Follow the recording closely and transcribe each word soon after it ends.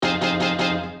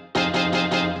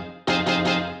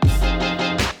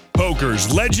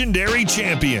Poker's legendary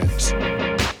champions,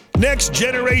 next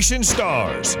generation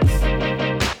stars,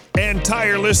 and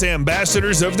tireless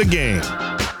ambassadors of the game,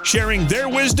 sharing their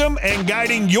wisdom and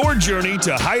guiding your journey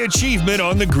to high achievement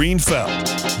on the green felt.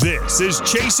 This is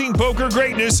Chasing Poker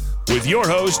Greatness with your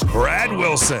host, Brad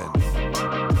Wilson.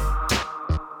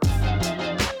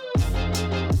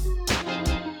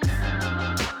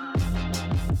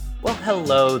 Well,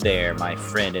 hello there, my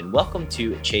friend, and welcome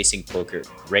to Chasing Poker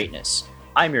Greatness.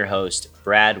 I'm your host,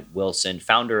 Brad Wilson,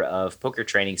 founder of poker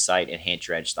training site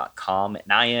EnhanceYourEdge.com,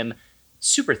 and I am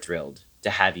super thrilled to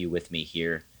have you with me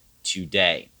here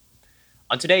today.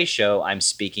 On today's show, I'm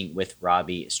speaking with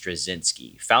Robbie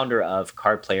Strazynski, founder of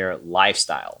Card Player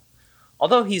Lifestyle.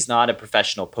 Although he's not a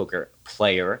professional poker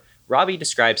player, Robbie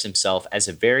describes himself as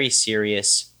a very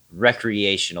serious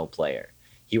recreational player.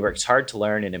 He works hard to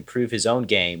learn and improve his own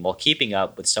game while keeping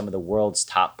up with some of the world's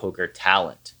top poker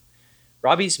talent.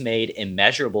 Robbie's made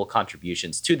immeasurable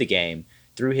contributions to the game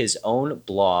through his own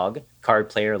blog,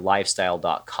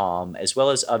 cardplayerlifestyle.com, as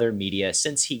well as other media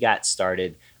since he got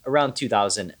started around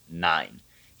 2009.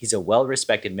 He's a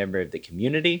well-respected member of the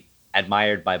community,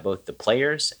 admired by both the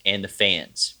players and the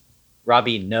fans.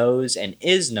 Robbie knows and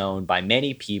is known by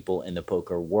many people in the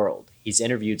poker world. He's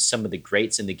interviewed some of the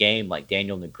greats in the game like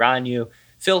Daniel Negreanu,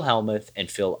 Phil Hellmuth,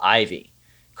 and Phil Ivey.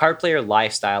 Card Player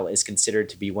Lifestyle is considered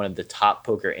to be one of the top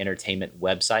poker entertainment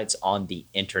websites on the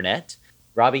internet.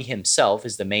 Robbie himself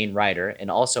is the main writer and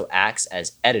also acts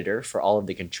as editor for all of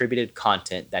the contributed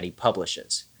content that he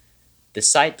publishes. The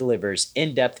site delivers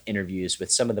in-depth interviews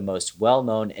with some of the most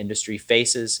well-known industry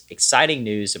faces, exciting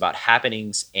news about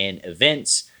happenings and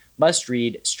events,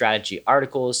 must-read strategy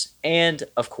articles, and,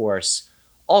 of course,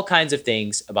 all kinds of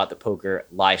things about the poker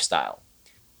lifestyle.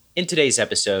 In today's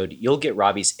episode, you'll get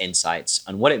Robbie's insights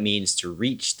on what it means to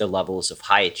reach the levels of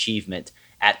high achievement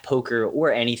at poker or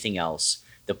anything else,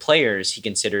 the players he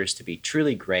considers to be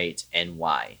truly great, and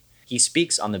why. He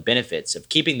speaks on the benefits of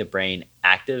keeping the brain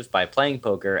active by playing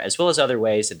poker, as well as other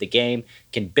ways that the game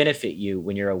can benefit you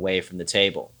when you're away from the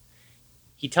table.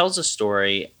 He tells a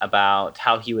story about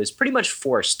how he was pretty much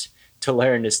forced to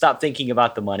learn to stop thinking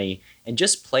about the money and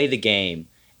just play the game,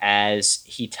 as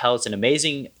he tells an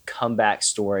amazing comeback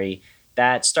story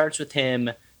that starts with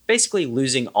him basically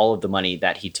losing all of the money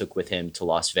that he took with him to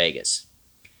Las Vegas.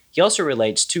 He also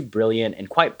relates two brilliant and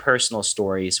quite personal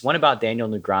stories, one about Daniel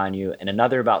Negreanu and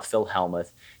another about Phil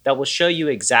Hellmuth, that will show you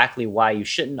exactly why you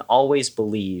shouldn't always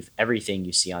believe everything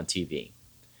you see on TV.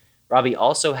 Robbie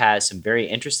also has some very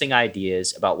interesting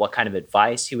ideas about what kind of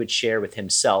advice he would share with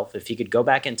himself if he could go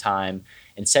back in time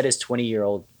and set his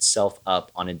 20-year-old self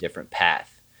up on a different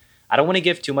path. I don't want to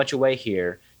give too much away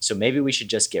here, so maybe we should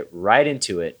just get right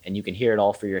into it and you can hear it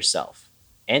all for yourself.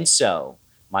 And so,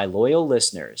 my loyal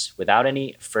listeners, without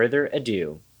any further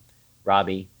ado,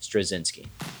 Robbie Strazynski.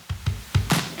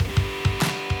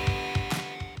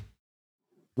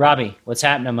 Robbie, what's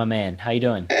happening, my man? How you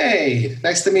doing? Hey,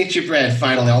 nice to meet you, Brad.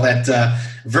 Finally, all that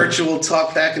virtual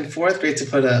talk back and forth. Great to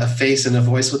put a face and a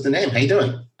voice with the name. How you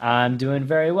doing? I'm doing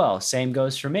very well. Same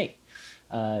goes for me.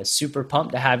 Super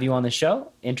pumped to have you on the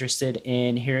show. Interested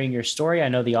in hearing your story. I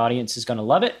know the audience is going to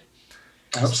love it.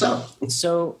 I hope so.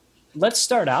 So let's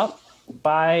start out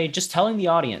by just telling the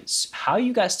audience how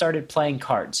you got started playing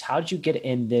cards. How did you get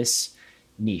in this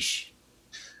niche?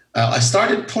 I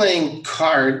started playing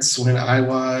cards when I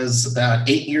was about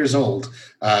 8 years old.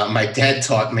 My dad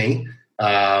taught me.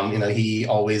 He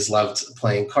always loved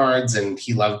playing cards, and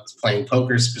he loved playing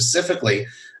poker specifically.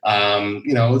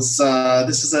 This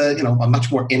is a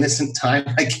much more innocent time,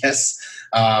 I guess.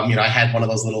 I had one of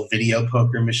those little video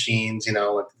poker machines,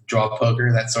 like draw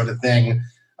poker, that sort of thing.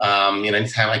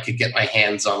 Anytime I could get my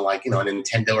hands on a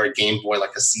Nintendo or a Game Boy,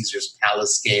 like a Caesar's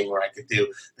Palace game where I could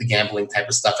do the gambling type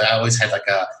of stuff. I always had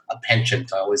a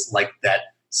penchant. I always liked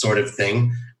that sort of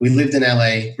thing. We lived in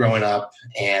LA growing up,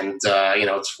 and,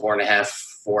 it's 4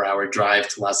 hour drive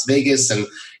to Las Vegas. And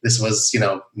this was,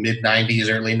 mid 90s,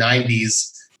 early 90s,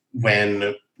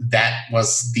 when that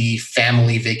was the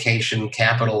family vacation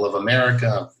capital of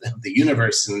America, of the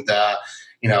universe. And,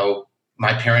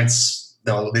 my parents,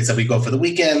 they said we'd go for the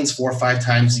weekends 4 or 5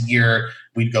 times a year.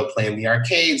 We'd go play in the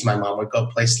arcades. My mom would go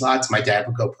play slots. My dad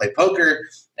would go play poker.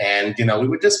 And, we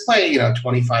would just play,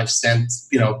 25 cents,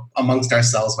 amongst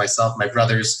ourselves, myself, my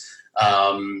brothers,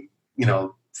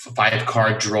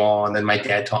 5-card draw. And then my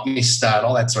dad taught me stud,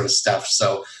 all that sort of stuff.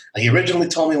 So he originally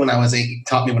taught me when I was 8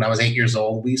 years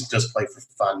old. We used to just play for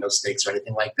fun, no stakes or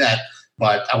anything like that.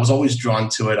 but I was always drawn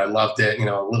to it. I loved it. You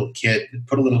know, a little kid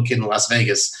in Las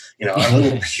Vegas, you know, a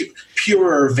little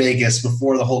purer Vegas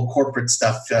before the whole corporate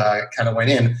stuff kind of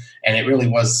went in. And it really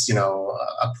was, you know,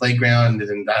 a playground.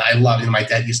 And I loved it. My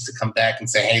dad used to come back and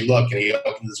say, hey, look, and he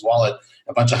opened his wallet,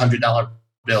 a bunch of $100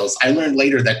 bills. I learned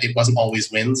later that it wasn't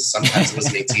always wins. Sometimes it was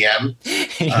an ATM.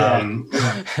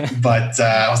 But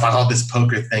I was like, oh, this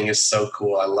poker thing is so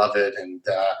cool. I love it. And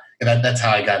that's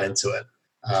how I got into it.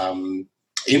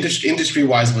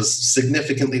 Industry-wise was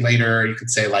significantly later. You could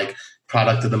say like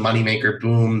product of the moneymaker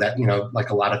boom that, you know,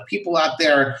 like a lot of people out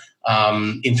there,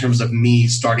 in terms of me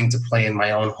starting to play in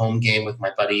my own home game with my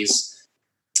buddies.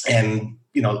 And,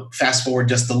 you know, fast forward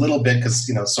just a little bit because,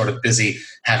 you know, sort of busy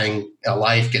having a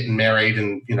life, getting married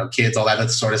and, you know, kids, all that other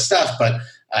sort of stuff. But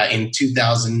in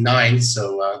 2009,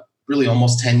 so really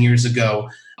almost 10 years ago,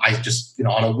 I just, you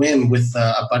know, on a whim with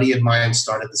a buddy of mine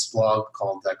started this blog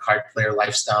called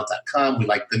cardplayerlifestyle.com. We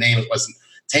liked the name. It wasn't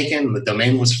taken. The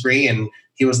domain was free. And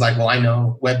he was like, well, I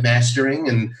know webmastering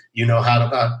and you know how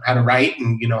to write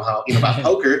and you know about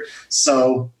poker.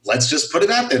 So let's just put it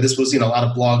out there. This was, you know, a lot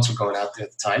of blogs were going out there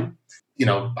at the time. You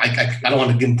know, I don't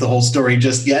want to get into the whole story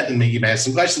just yet, and maybe you may have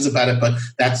some questions about it, but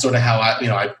that's sort of how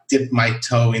I dipped my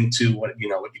toe into what you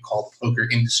call the poker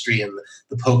industry and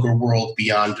the poker world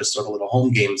beyond just sort of little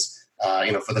home games,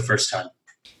 for the first time.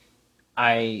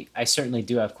 I certainly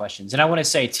do have questions. And I want to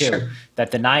say, too,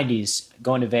 that the 90s,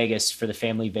 going to Vegas for the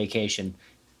family vacation,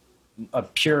 a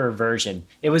purer version.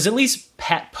 It was at least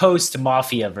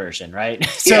post-Mafia version, right?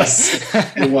 Yes,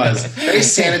 it was. Very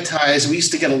sanitized. We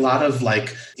used to get a lot of,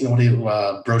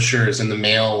 brochures in the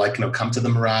mail, come to the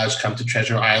Mirage, come to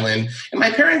Treasure Island. And my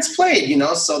parents played,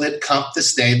 so they'd comp to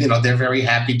stay. They're very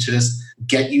happy to just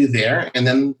get you there. And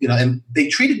then, and they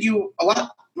treated you a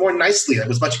lot more nicely. It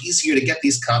was much easier to get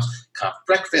these comp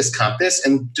breakfast, comp this,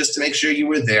 and just to make sure you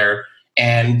were there.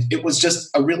 And it was just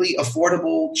a really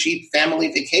affordable, cheap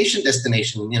family vacation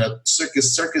destination.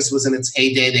 Circus was in its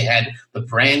heyday. They had the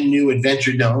brand new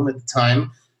Adventure Dome at the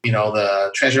time.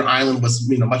 The Treasure Island was,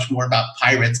 much more about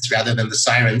pirates rather than the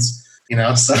sirens.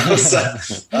 So it was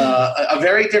a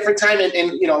very different time.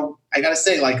 And I got to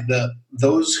say,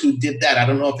 those who did that, I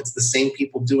don't know if it's the same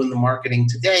people doing the marketing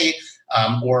today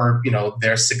or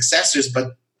their successors,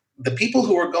 but the people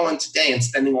who are going today and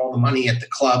spending all the money at the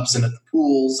clubs and at the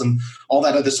pools and all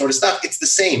that other sort of stuff, it's the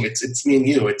same. It's me and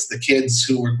you. It's the kids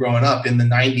who were growing up in the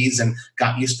 90s and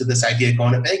got used to this idea of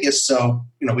going to Vegas. So,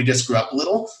 we just grew up a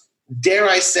little. Dare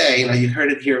I say, you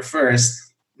heard it here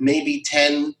first, maybe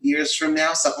 10 years from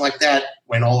now, something like that,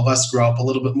 when all of us grow up a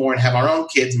little bit more and have our own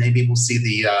kids, maybe we'll see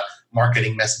the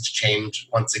marketing message change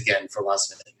once again for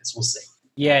Las Vegas. We'll see.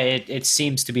 Yeah, it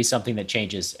seems to be something that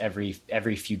changes every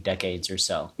few decades or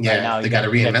so. Yeah, right now, they got to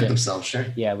reinvent themselves, sure.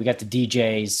 Yeah, we got the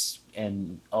DJs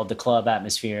and all the club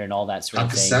atmosphere and all that sort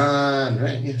of thing.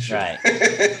 Right? Yeah, sure.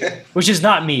 Right. Which is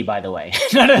not me, by the way.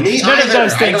 None of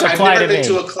those things I've apply to me. never been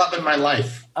to a club in my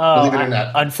life, believe it or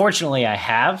not. Unfortunately, I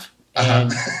have.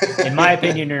 And in my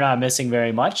opinion, you're not missing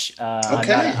very much.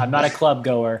 Okay. I'm not a club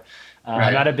goer. Right.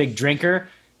 I'm not a big drinker.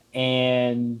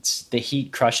 And the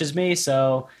heat crushes me.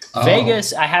 So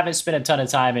Vegas, I haven't spent a ton of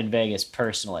time in Vegas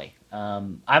personally.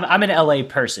 I'm an LA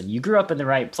person. You grew up in the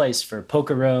right place for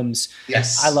poker rooms.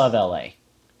 Yes. I love LA.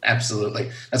 Absolutely.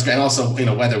 That's great. And also,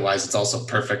 weather-wise, it's also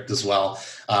perfect as well.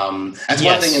 That's yes.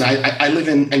 one thing. And I live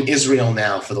in Israel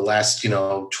now for the last,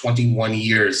 21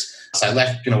 years. So I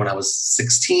left, when I was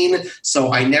 16.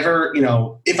 So I never,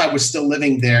 if I was still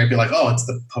living there, I'd be like, oh, it's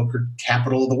the poker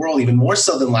capital of the world, even more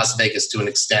so than Las Vegas to an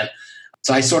extent.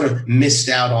 So I sort of missed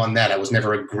out on that. I was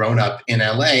never a grown-up in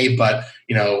LA, but,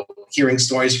 hearing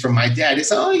stories from my dad, he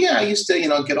said, oh, yeah, I used to,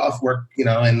 get off work,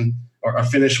 or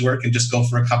finish work and just go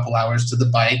for a couple hours to the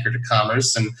Bike or to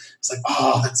Commerce. And it's like,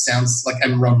 oh, that sounds like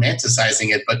I'm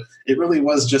romanticizing it, but it really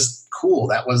was just cool.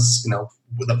 That was,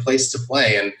 the place to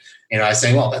play. And, I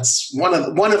say, well, that's one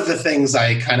of the things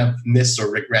I kind of miss or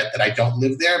regret that I don't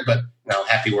live there, but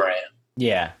happy where I am.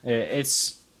 Yeah,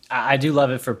 I do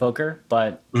love it for poker,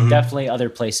 but definitely other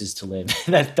places to live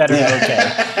that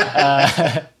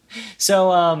are okay.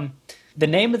 So the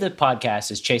name of the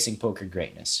podcast is Chasing Poker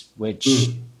Greatness, which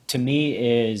to me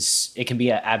it can be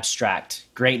an abstract.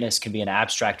 Greatness can be an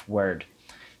abstract word.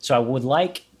 So I would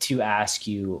like to ask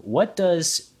you, what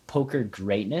does poker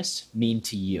greatness mean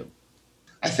to you?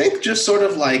 I think just sort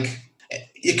of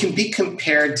it can be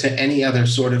compared to any other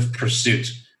sort of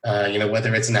pursuit,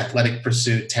 whether it's an athletic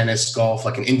pursuit, tennis, golf,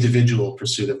 like an individual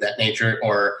pursuit of that nature,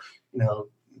 or,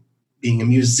 being a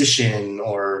musician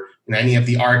or any of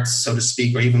the arts, so to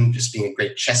speak, or even just being a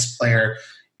great chess player.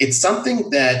 It's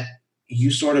something that, you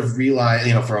sort of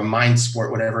realize, for a mind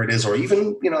sport, whatever it is, or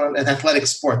even, an athletic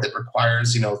sport that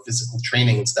requires, physical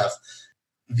training and stuff,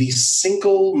 the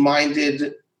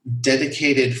single-minded,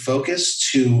 dedicated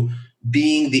focus to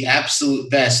being the absolute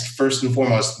best, first and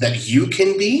foremost, that you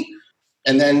can be.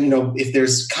 And then, if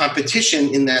there's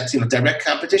competition in that, direct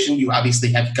competition, you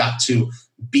obviously have got to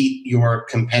beat your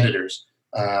competitors.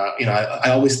 I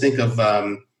always think of,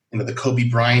 the Kobe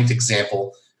Bryant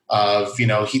example of,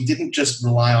 he didn't just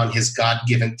rely on his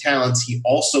God-given talents. He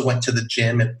also went to the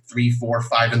gym at 3, 4,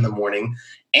 5 in the morning,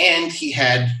 and he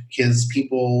had his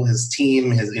people, his team,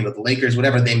 the Lakers,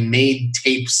 whatever, they made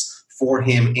tapes for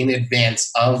him in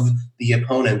advance of the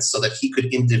opponents so that he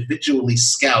could individually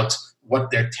scout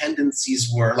what their tendencies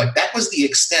were. Like, that was the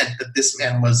extent that this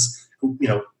man was,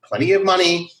 plenty of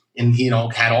money, and he,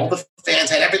 had all the fans,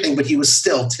 had everything, but he was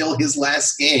still, till his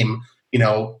last game,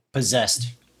 possessed.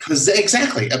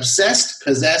 Exactly. Obsessed,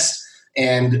 possessed,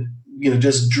 and,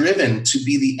 just driven to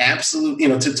be the absolute,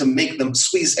 to make them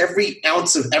squeeze every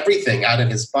ounce of everything out of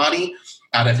his body,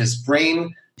 out of his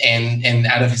brain, and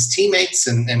out of his teammates,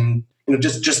 and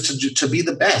just to be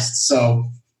the best. So,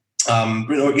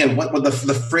 again, what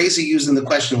the phrase you used in the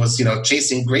question was,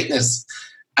 chasing greatness.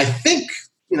 I think,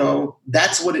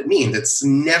 that's what it means. It's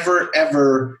never,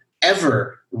 ever,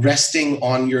 ever resting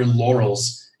on your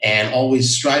laurels and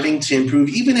always striving to improve.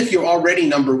 Even if you're already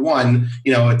number one,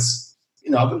 it's,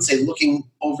 I wouldn't say looking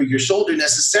over your shoulder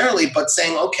necessarily, but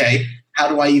saying, okay, how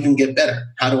do I even get better?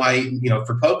 How do I,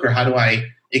 for poker, how do I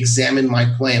examine my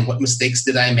play and what mistakes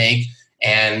did I make?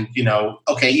 And,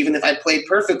 okay, even if I played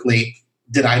perfectly,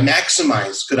 did I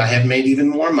maximize? Could I have made even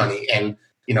more money? And,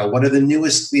 what are the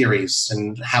newest theories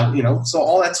and how, so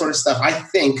all that sort of stuff. I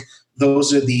think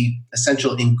those are the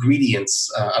essential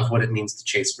ingredients of what it means to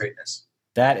chase greatness.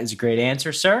 That is a great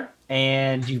answer, sir.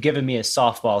 And you've given me a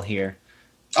softball here.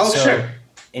 Oh, so, sure.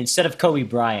 Instead of Kobe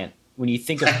Bryant, when you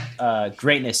think of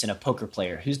greatness in a poker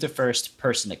player, who's the first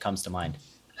person that comes to mind?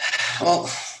 Well,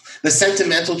 the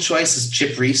sentimental choice is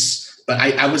Chip Reese, but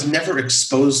I was never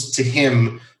exposed to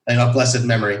him, of blessed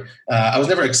memory. I was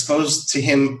never exposed to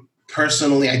him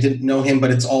personally. I didn't know him,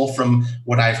 but it's all from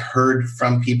what I've heard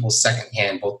from people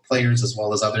secondhand, both players as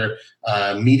well as other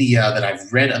media that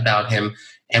I've read about him.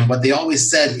 And what they always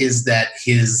said is that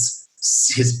his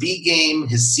B game,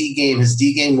 his C game, his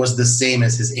D game was the same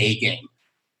as his A game.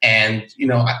 And,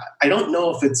 I don't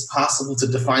know if it's possible to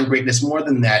define greatness more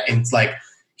than that. And it's like,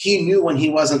 he knew when he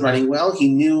wasn't running well, he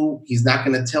knew he's not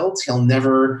going to tilt. He'll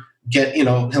never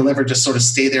he'll never just sort of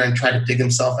stay there and try to dig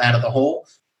himself out of the hole.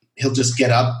 He'll just get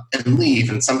up and leave.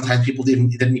 And sometimes people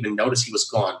didn't even notice he was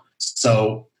gone.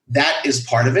 So that is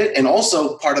part of it. And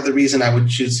also part of the reason I would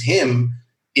choose him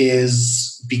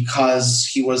is because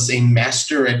he was a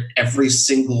master at every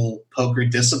single poker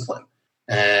discipline.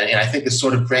 And I think this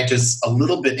sort of branches a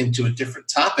little bit into a different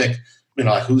topic,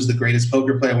 like who's the greatest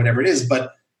poker player, whatever it is.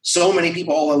 But so many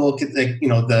people all look at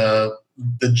the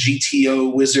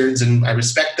GTO wizards, and I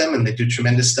respect them, and they do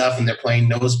tremendous stuff, and they're playing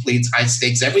nosebleeds, high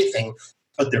stakes, everything,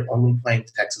 but they're only playing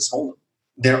Texas Hold'em.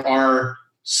 There are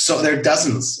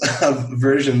dozens of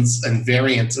versions and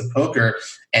variants of poker,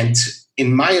 and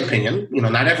in my opinion,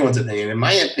 not everyone's opinion, in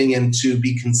my opinion, to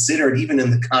be considered even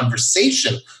in the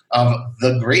conversation of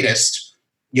the greatest,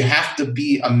 you have to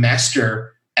be a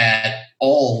master at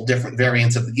all different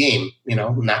variants of the game,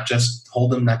 not just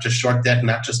Hold'em, not just short deck,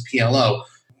 not just PLO.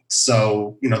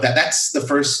 So, that's the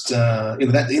first,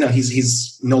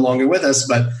 he's no longer with us,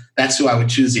 but that's who I would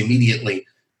choose immediately.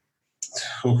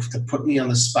 To put me on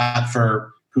the spot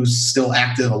for who's still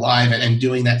active, alive, and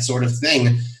doing that sort of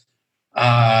thing.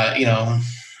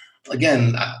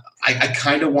 Again, I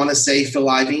kind of want to say Phil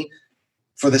Ivey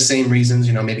for the same reasons.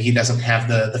 Maybe he doesn't have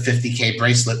the 50K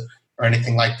bracelet or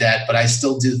anything like that, but I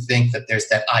still do think that there's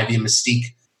that Ivey mystique.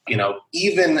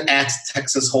 Even at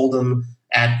Texas Hold'em,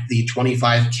 at the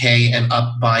 25K and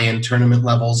up buy-in tournament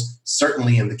levels,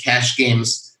 certainly in the cash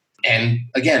games. And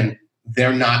again,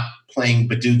 they're not playing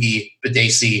Badugi,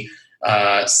 Badesi,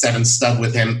 7 stud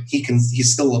with him.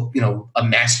 He's still, a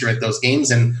master at those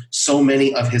games. And so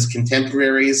many of his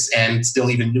contemporaries and still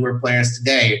even newer players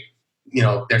today,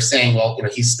 they're saying, well,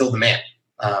 he's still the man.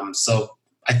 So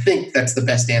I think that's the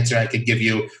best answer I could give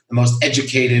you, the most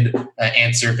educated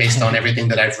answer based on everything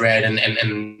that I've read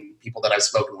and people that I've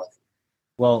spoken with.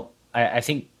 Well, I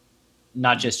think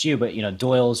not just you, but,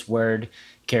 Doyle's word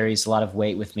carries a lot of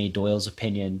weight with me, Doyle's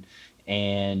opinion.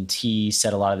 And he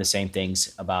said a lot of the same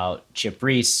things about Chip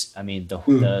Reese. I mean, the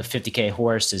 50K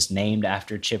horse is named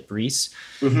after Chip Reese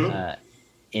in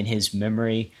his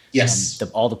memory. Yes.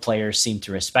 All the players seem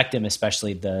to respect him,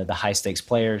 especially the high stakes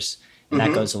players. And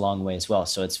that goes a long way as well.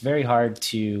 So it's very hard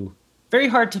to very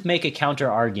hard to make a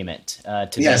counter argument to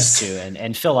Yes. those two.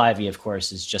 And Phil Ivey, of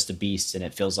course, is just a beast, and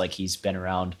it feels like he's been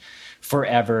around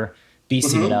forever,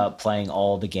 beasting it up, playing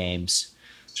all the games.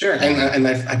 Sure, and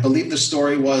I believe the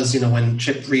story was, when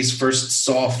Chip Reese first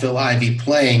saw Phil Ivey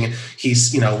playing,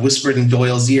 he's, whispered in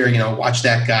Doyle's ear, watch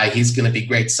that guy, he's going to be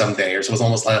great someday. Or so it was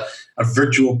almost like a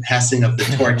virtual passing of the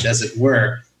torch, as it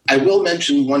were. I will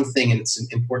mention one thing, and it's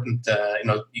important,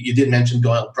 you did mention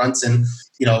Doyle Brunson.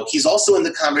 He's also in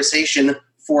the conversation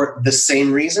for the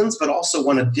same reasons, but also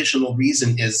one additional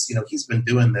reason is, he's been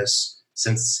doing this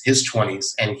since his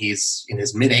 20s, and he's in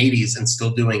his mid-80s and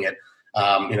still doing it.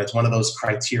 It's one of those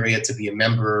criteria to be a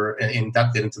member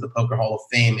inducted into the Poker Hall of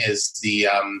Fame is the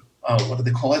what do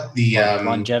they call it? The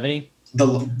longevity.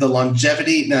 The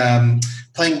longevity,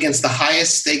 playing against the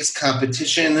highest stakes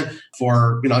competition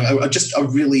for just a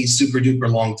really super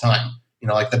duper long time.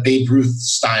 Like the Babe Ruth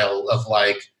style of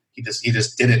he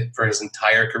just did it for his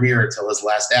entire career till his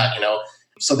last out.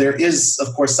 So there is,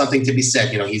 of course, something to be said.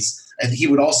 He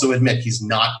would also admit he's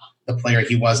not the player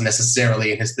he was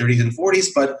necessarily in his 30s and 40s,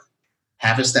 but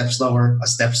half a step slower,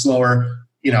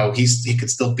 he could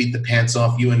still beat the pants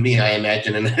off you and me, I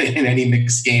imagine, in any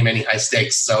mixed game, any high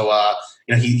stakes. So,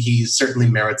 he certainly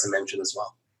merits a mention as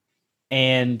well.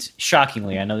 And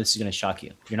shockingly, I know this is going to shock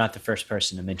you, you're not the first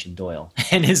person to mention Doyle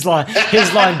and his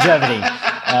longevity.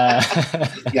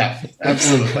 Yeah,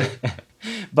 absolutely.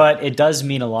 But it does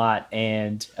mean a lot,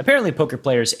 and apparently poker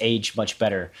players age much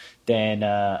better than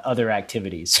other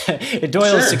activities. If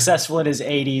Doyle is successful in his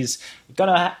 80s,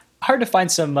 hard to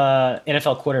find some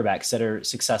NFL quarterbacks that are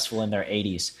successful in their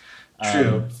 80s.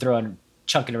 True.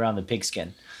 Chunking around the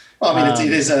pigskin. Well, I mean,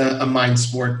 it is a mind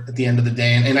sport at the end of the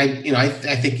day, and I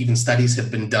think even studies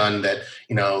have been done that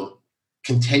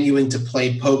continuing to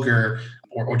play poker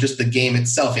or just the game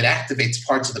itself, it activates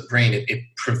parts of the brain. It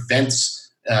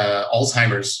prevents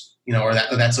Alzheimer's, or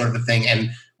that sort of a thing.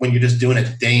 And when you're just doing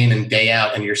it day in and day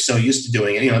out, and you're so used to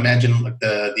doing it, imagine like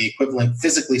the equivalent,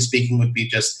 physically speaking, would be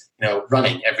just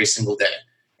running every single day.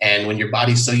 And when your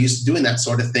body's so used to doing that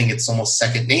sort of thing, it's almost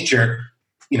second nature.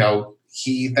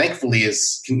 He thankfully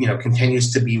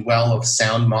continues to be well of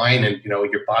sound mind, and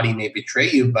your body may betray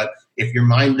you, but if your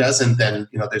mind doesn't, then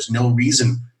there's no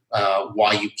reason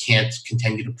why you can't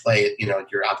continue to play at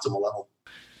at your optimal level.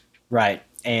 Right.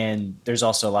 And there's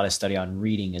also a lot of study on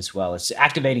reading as well. It's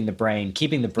activating the brain,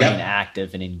 keeping the brain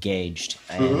active and engaged.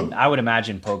 And I would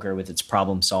imagine poker, with its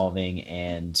problem solving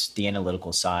and the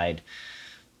analytical side,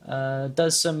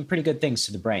 does some pretty good things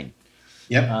to the brain.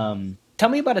 Yep. Tell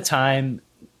me about a time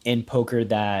in poker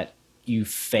that you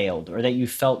failed or that you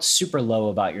felt super low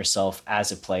about yourself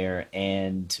as a player,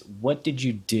 and what did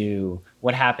you do?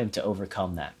 What happened to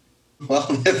overcome that? Well,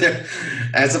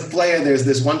 as a player, there's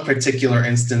this one particular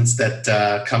instance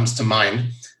that comes to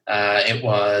mind. It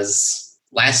was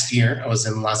last year. I was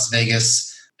in Las Vegas.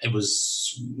 It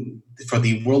was for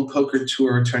the World Poker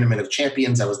Tour Tournament of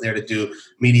Champions. I was there to do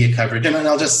media coverage. And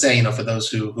I'll just say, for those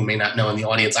who may not know in the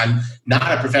audience, I'm not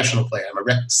a professional player. I'm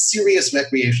a serious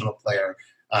recreational player.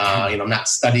 I'm not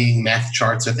studying math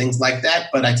charts or things like that,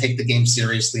 but I take the game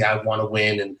seriously. I want to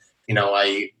win, and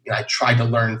I try to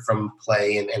learn from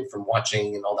play and from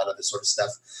watching and all that other sort of stuff.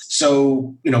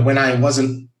 So, when I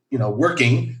wasn't,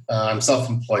 working, I'm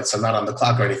self-employed, so I'm not on the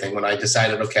clock or anything. When I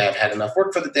decided, okay, I've had enough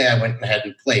work for the day, I went ahead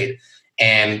and played.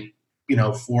 And,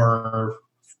 for,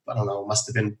 I don't know, must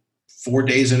have been 4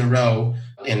 days in a row.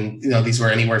 And, these were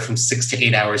anywhere from 6 to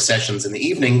 8 hour sessions in the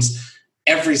evenings.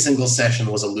 Every single session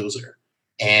was a loser.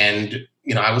 And,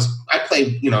 I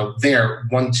played, there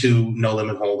 1-2, no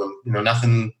limit hold'em,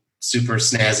 nothing super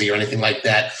snazzy or anything like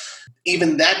that.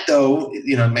 Even that, though,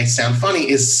 it may sound funny,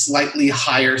 is slightly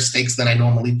higher stakes than I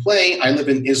normally play. I live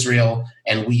in Israel,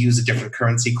 and we use a different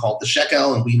currency called the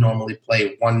shekel, and we normally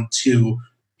play 1-2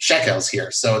 shekels here.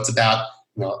 So it's about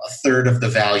a third of the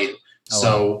value.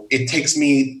 So it takes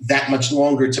me that much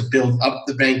longer to build up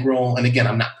the bankroll. And again,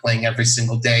 I'm not playing every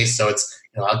single day, so it's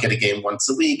I'll get a game once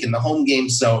a week in the home game.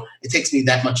 So it takes me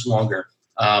that much longer.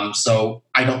 So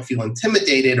I don't feel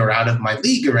intimidated or out of my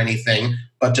league or anything,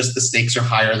 but just the stakes are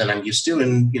higher than I'm used to.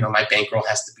 And, my bankroll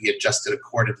has to be adjusted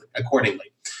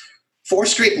accordingly. 4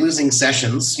 straight losing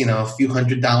sessions, a few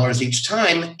 $100s each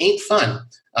time ain't fun,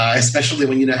 especially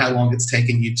when you know how long it's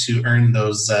taken you to earn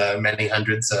those many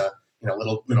hundreds,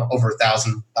 little, over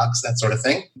 $1,000, that sort of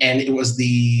thing. And it was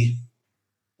the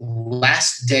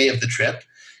last day of the trip.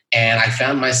 And I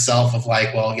found myself of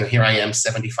here I am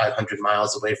 7,500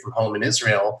 miles away from home in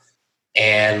Israel.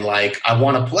 And I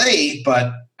want to play,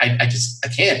 but I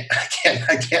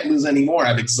can't lose anymore.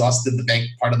 I've exhausted the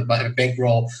part of the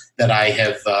bankroll that I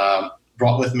have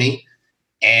brought with me.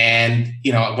 And,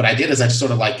 what I did is I just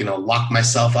sort of locked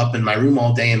myself up in my room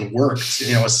all day and worked. It's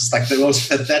just like the most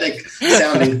pathetic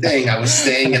sounding thing. I was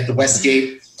staying at the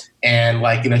Westgate and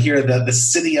here the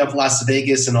city of Las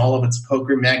Vegas and all of its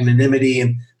poker magnanimity,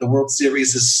 and the World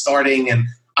Series is starting, and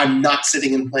I'm not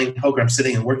sitting and playing poker. I'm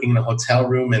sitting and working in a hotel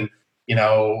room, and,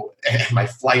 and my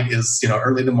flight is,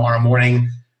 early tomorrow morning.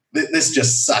 This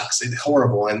just sucks. It's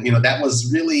horrible. And, that was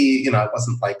really, I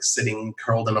wasn't sitting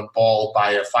curled in a ball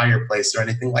by a fireplace or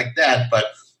anything like that. But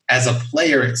as a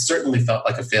player, it certainly felt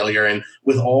like a failure. And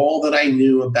with all that I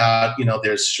knew about,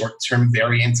 there's short-term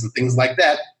variance and things like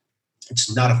that,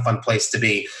 it's not a fun place to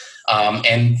be.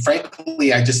 And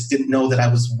frankly, I just didn't know that I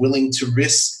was willing to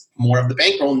risk more of the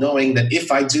bankroll, knowing that if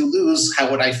I do lose,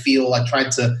 how would I feel? I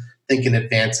tried to think in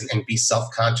advance and be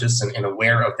self-conscious and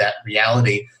aware of that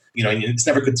reality. It's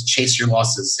never good to chase your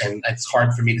losses, and it's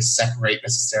hard for me to separate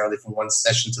necessarily from one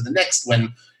session to the next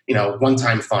when, 1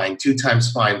 time fine, 2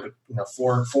 times fine, but,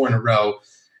 4 in a row,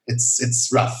 it's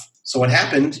rough. So what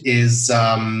happened is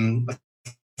a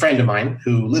friend of mine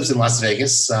who lives in Las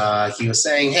Vegas, he was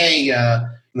saying, hey,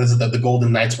 the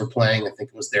Golden Knights were playing. I think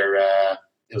it was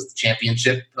it was the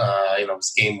championship, it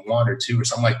was game 1 or 2 or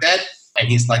something like that. And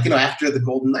he's like, after the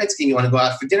Golden Knights game, you want to go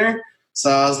out for dinner? So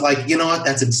I was like, you know what?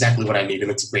 That's exactly what I need. And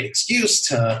it's a great excuse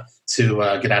to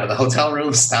get out of the hotel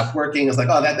room, stop working. I was like,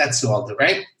 oh, that's who I'll do,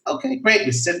 right? Okay, great.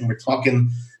 We sit and we're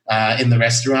talking in the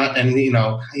restaurant. And,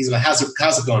 he's like, how's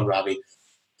it going, Robbie?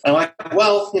 I'm like,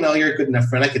 well, you're a good enough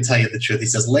friend. I can tell you the truth. He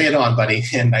says, lay it on, buddy.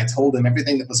 And I told him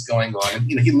everything that was going on.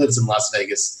 And, he lives in Las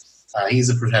Vegas. He's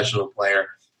a professional player.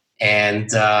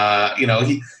 And,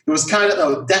 he was kind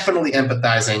of definitely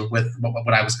empathizing with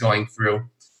what I was going through.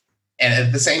 And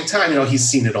at the same time, he's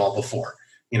seen it all before.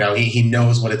 He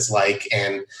knows what it's like.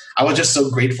 And I was just so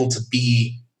grateful to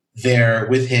be there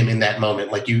with him in that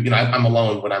moment. I'm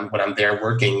alone when I'm there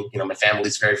working. My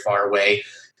family's very far away.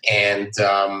 And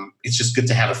it's just good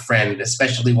to have a friend,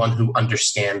 especially one who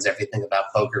understands everything about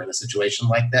poker in a situation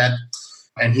like that.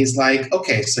 And he's like,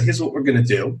 okay, so here's what we're going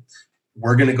to do.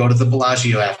 We're going to go to the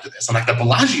Bellagio after this. I'm like, the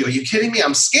Bellagio? Are you kidding me?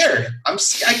 I'm scared. I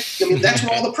mean, that's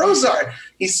where all the pros are.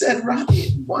 He said, Robbie,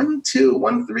 1, 2,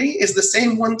 1, 3 is the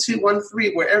same 1, 2, 1,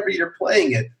 3 wherever you're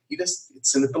playing it.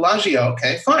 It's in the Bellagio.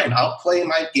 Okay, fine. I'll play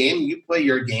my game. You play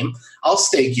your game. I'll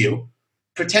stake you.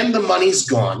 Pretend the money's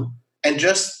gone and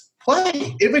just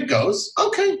play. If it goes,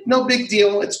 okay, no big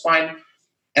deal. It's fine.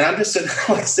 And I'm just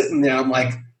sitting there. I'm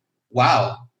like,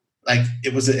 wow.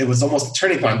 It was almost a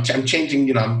turning point. I'm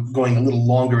changing, I'm going a little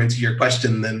longer into your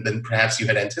question than perhaps you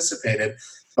had anticipated.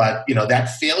 But,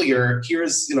 that failure,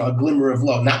 here's, a glimmer of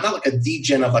hope. Not like a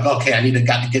degen of okay, I need to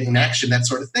get in action, that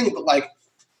sort of thing. But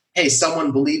hey,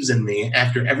 someone believes in me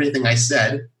after everything I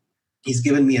said. He's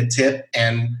given me a tip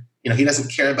and, he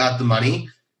doesn't care about the money.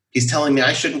 He's telling me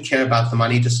I shouldn't care about the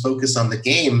money, just focus on the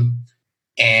game.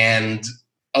 And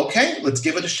okay, let's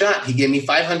give it a shot. He gave me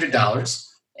 $500.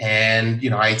 And,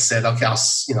 I said, okay, I'll,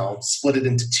 split it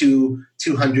into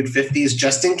 250s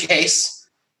just in case.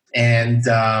 And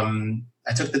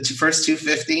I took the first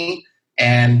 250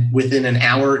 and within an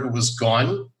hour it was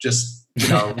gone. Just,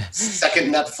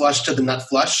 second nut flush to the nut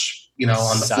flush, on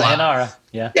the Sayonara. flop.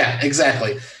 Yeah. Yeah,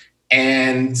 exactly.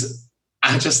 And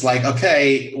I'm just like,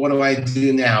 okay, what do I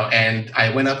do now? And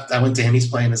I went to him, he's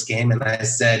playing this game, and I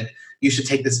said, you should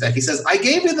take this back. He says, I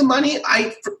gave you the money.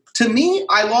 To me,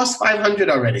 I lost 500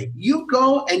 already. You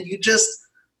go and you just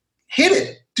hit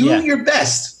it. Do your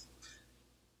best.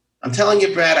 I'm telling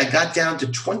you, Brad, I got down to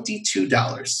 $22.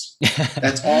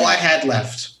 That's all I had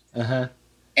left. Uh-huh.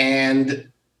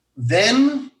 And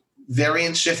then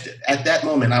variance shifted. At that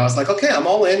moment, I was like, okay, I'm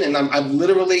all in. And I'm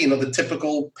literally, the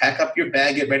typical pack up your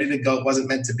bag, get ready to go. It wasn't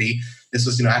meant to be. This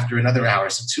was, after another hour.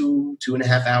 So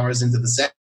 2.5 hours into the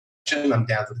session, I'm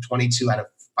down to the 22 out of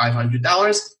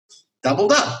 $500.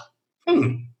 Doubled up.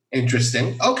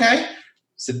 Interesting. Okay.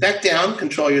 Sit back down,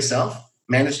 control yourself.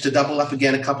 Managed to double up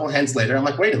again a couple of hands later. I'm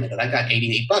like, wait a minute, I got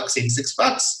 $88,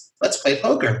 $86. Let's play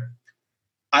poker.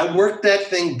 I worked that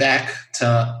thing back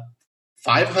to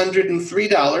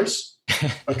 $503.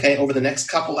 Okay, over the next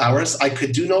couple hours. I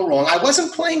could do no wrong. I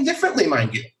wasn't playing differently,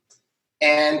 mind you.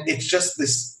 And it's just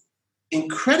this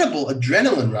incredible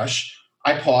adrenaline rush.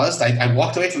 I paused. I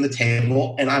walked away from the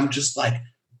table, and I'm just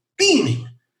beaming.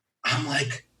 I'm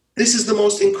like, this is the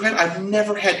most incredible. I've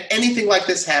never had anything like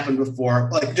this happen before.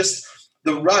 Just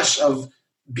the rush of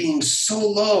being so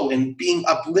low and being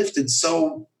uplifted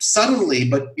so suddenly,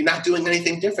 but you're not doing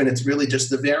anything different. It's really just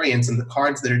the variance and the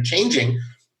cards that are changing.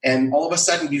 And all of a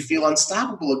sudden you feel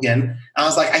unstoppable again. I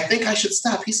was like, I think I should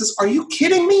stop. He says, are you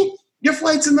kidding me? Your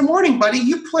flight's in the morning, buddy.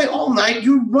 You play all night.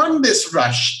 You run this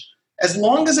rush. as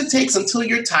long as it takes until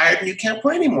you're tired and you can't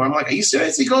play anymore. I'm like, are you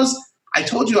serious? He goes, I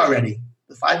told you already.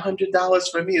 The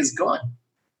 $500 for me is gone.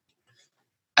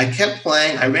 I kept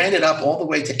playing. I ran it up all the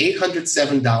way to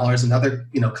 $807 another,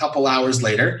 couple hours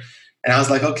later. And I was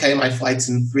like, okay, my flight's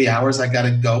in 3 hours. I got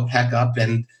to go pack up.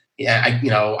 And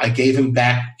I gave him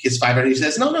back his $500. He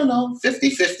says, no,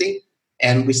 50-50.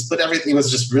 And we split everything. It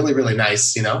was just really, really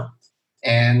nice,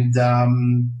 And I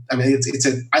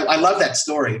love that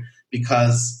story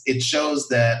because it shows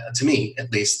that, to me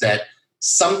at least, that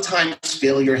sometimes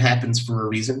failure happens for a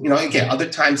reason. Again, other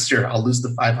times, sure, I'll lose the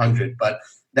 500, but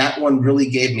that one really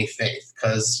gave me faith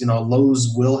because,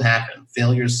 lows will happen.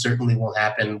 Failures certainly will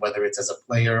happen, whether it's as a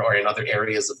player or in other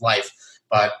areas of life.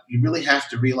 But you really have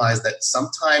to realize that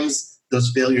sometimes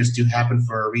those failures do happen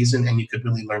for a reason and you could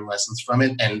really learn lessons from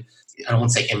it. And I don't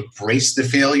want to say embrace the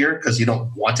failure because you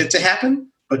don't want it to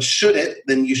happen, but should it,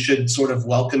 then you should sort of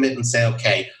welcome it and say,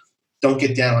 okay, don't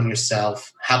get down on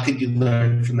yourself. How could you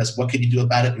learn from this? What could you do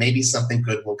about it? Maybe something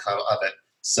good will come of it.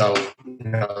 So,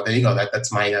 there you go.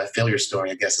 That's my failure story,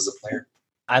 I guess, as a player.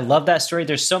 I love that story.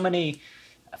 There's so many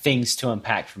things to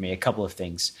unpack for me, a couple of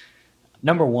things.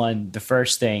 Number one, the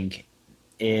first thing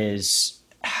is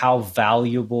how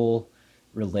valuable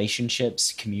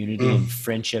relationships, community, and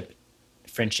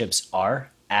friendships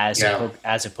are as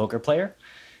a poker player.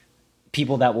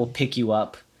 People that will pick you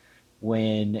up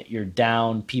when you're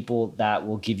down, people that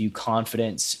will give you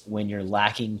confidence when you're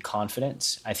lacking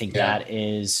confidence. I think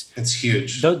it's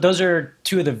huge. Those are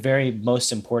two of the very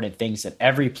most important things that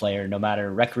every player, no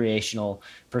matter recreational,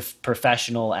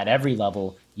 professional, at every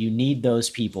level, you need those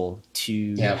people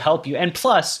to help you. And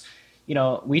plus,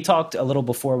 we talked a little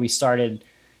before we started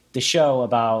the show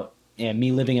about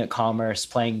me living at Commerce,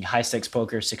 playing high stakes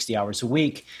poker 60 hours a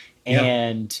week.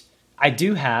 And I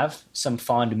do have some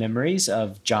fond memories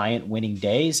of giant winning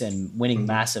days and winning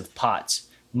massive pots.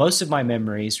 Most of my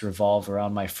memories revolve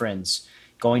around my friends,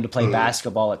 going to play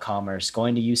basketball at Commerce,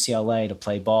 going to UCLA to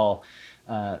play ball,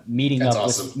 meeting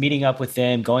up with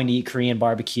them, going to eat Korean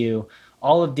barbecue,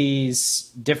 all of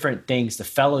these different things, the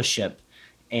fellowship.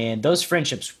 And those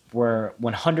friendships were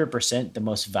 100% the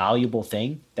most valuable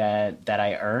thing that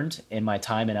I earned in my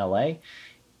time in LA.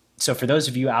 So for those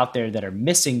of you out there that are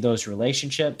missing those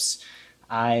relationships,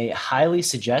 I highly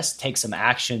suggest take some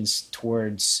actions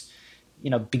towards,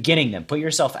 beginning them. Put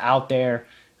yourself out there.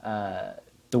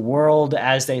 The world,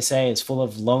 as they say, is full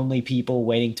of lonely people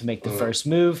waiting to make the first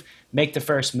move. Make the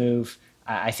first move.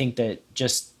 I think that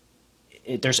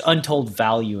there's untold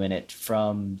value in it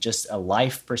from just a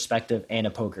life perspective and a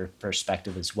poker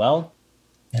perspective as well.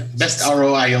 Yeah. Best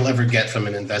ROI you'll ever get from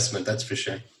an investment, that's for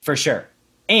sure. For sure.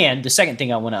 And the second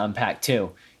thing I want to unpack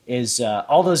too is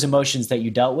all those emotions that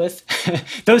you dealt with.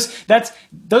 those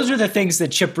are the things that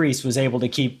Chip Reese was able to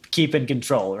keep in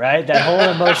control, right? That whole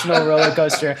emotional roller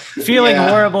coaster, feeling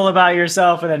horrible about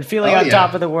yourself, and then feeling on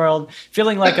top of the world,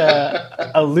 feeling like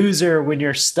a loser when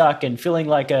you're stuck, and feeling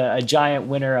like a giant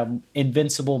winner, an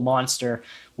invincible monster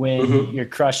when you're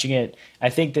crushing it. I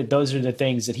think that those are the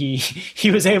things that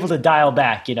he was able to dial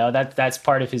back. That's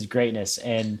part of his greatness,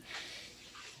 and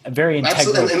a very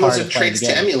integral part. And those are traits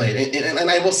to emulate.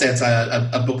 And I will say it's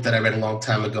a book that I read a long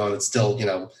time ago, and it still,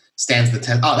 stands the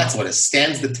test. Oh, that's what it is.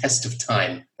 Stands the test of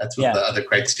time. That's what the other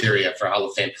criteria for Hall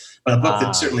of Fame. But a book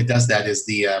that certainly does that is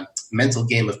the Mental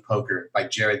Game of Poker by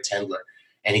Jared Tendler.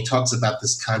 And he talks about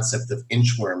this concept of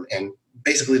inchworm, and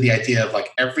basically the idea of like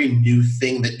every new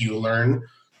thing that you learn,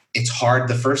 it's hard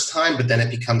the first time, but then it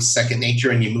becomes second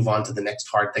nature and you move on to the next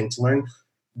hard thing to learn.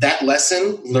 That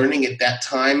lesson, learning at that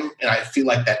time, and I feel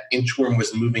like that inchworm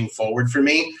was moving forward for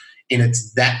me, and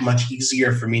it's that much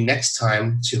easier for me next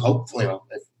time to hopefully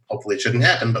it shouldn't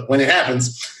happen, but when it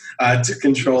happens, to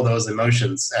control those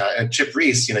emotions. And Chip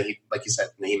Reese, like you said,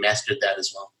 he mastered that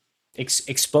as well.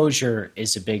 Exposure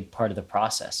is a big part of the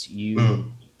process.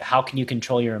 How can you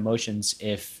control your emotions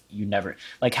if you never,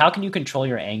 how can you control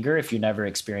your anger if you never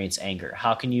experience anger?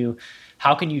 How can you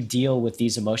deal with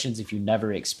these emotions if you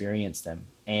never experience them?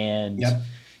 And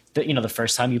the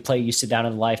first time you play, you sit down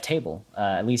at a live table.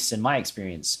 At least in my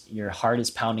experience, your heart is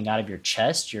pounding out of your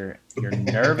chest. You're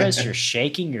nervous. You're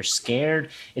shaking. You're scared.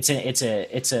 It's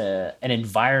an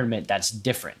environment that's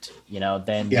different,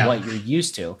 than what you're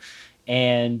used to,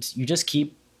 and you just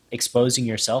keep exposing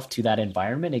yourself to that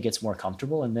environment. It gets more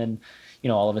comfortable, and then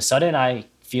all of a sudden, I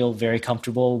feel very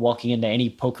comfortable walking into any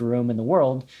poker room in the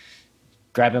world,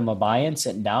 grabbing my buy-in,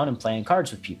 sitting down and playing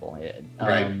cards with people.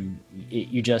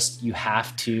 You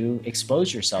have to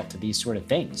expose yourself to these sort of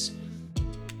things.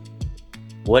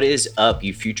 What is up,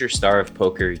 you future star of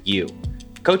poker, you?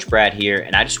 Coach Brad here,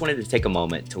 and I just wanted to take a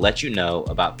moment to let you know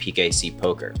about PKC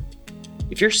Poker.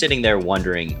 If you're sitting there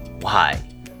wondering, why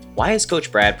is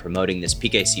Coach Brad promoting this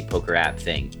PKC poker app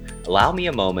thing? Allow me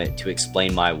a moment to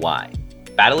explain my why.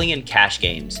 Battling in cash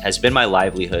games has been my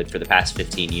livelihood for the past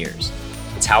 15 years.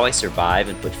 It's how I survive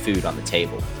and put food on the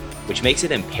table, which makes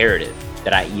it imperative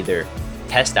that I either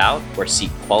test out or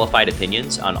seek qualified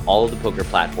opinions on all of the poker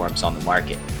platforms on the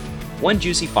market. One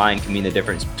juicy find can mean the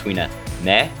difference between a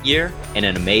meh year and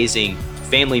an amazing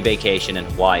family vacation in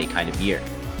Hawaii kind of year.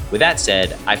 With that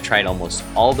said, I've tried almost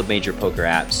all the major poker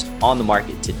apps on the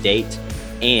market to date,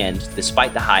 and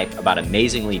despite the hype about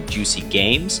amazingly juicy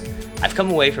games, I've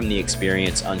come away from the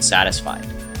experience unsatisfied.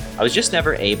 I was just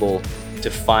never able to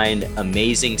find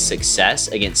amazing success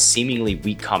against seemingly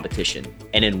weak competition,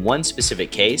 and in one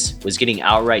specific case, was getting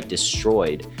outright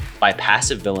destroyed by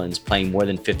passive villains playing more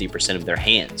than 50% of their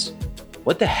hands.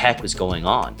 What the heck was going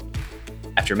on?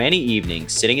 After many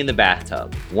evenings sitting in the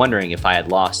bathtub, wondering if I had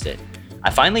lost it, I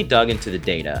finally dug into the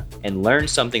data and learned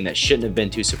something that shouldn't have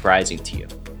been too surprising to you.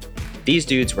 These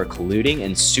dudes were colluding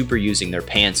and super using their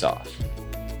pants off.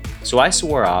 So I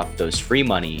swore off those free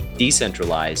money,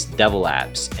 decentralized devil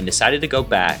apps and decided to go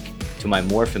back to my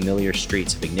more familiar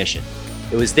streets of Ignition.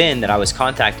 It was then that I was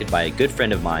contacted by a good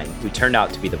friend of mine who turned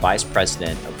out to be the vice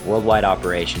president of worldwide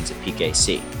operations at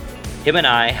PKC. Him and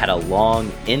I had a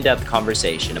long, in-depth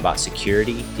conversation about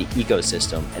security, the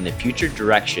ecosystem, and the future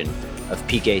direction of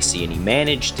PKC, and he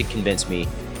managed to convince me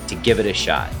to give it a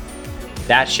shot.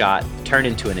 That shot turned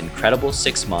into an incredible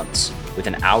 6 months with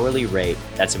an hourly rate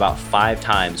that's about 5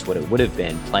 times what it would have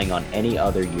been playing on any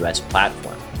other US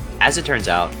platform. As it turns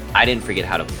out, I didn't forget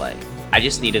how to play. I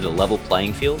just needed a level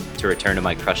playing field to return to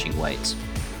my crushing ways.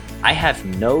 I have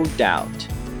no doubt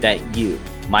that you,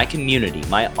 my community,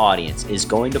 my audience, is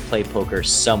going to play poker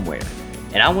somewhere,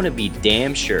 and I want to be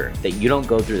damn sure that you don't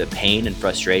go through the pain and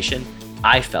frustration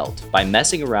I felt by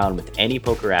messing around with any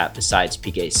poker app besides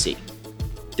PKC.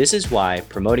 This is why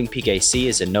promoting PKC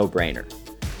is a no-brainer.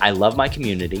 I love my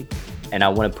community, and I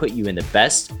want to put you in the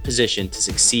best position to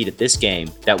succeed at this game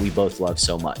that we both love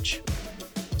so much.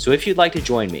 So if you'd like to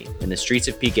join me in the streets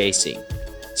of PKC,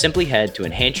 simply head to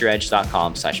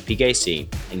enhanceyouredge.com/PKC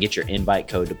and get your invite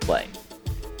code to play.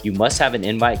 You must have an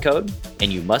invite code,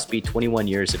 and you must be 21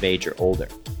 years of age or older.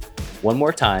 One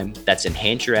more time, that's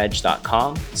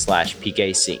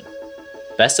enhanceyouredge.com/PKC.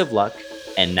 Best of luck,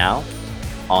 and now,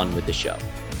 on with the show.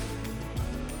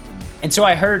 And so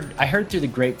I heard through the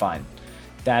grapevine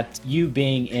that you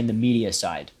being in the media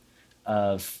side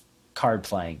of card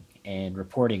playing and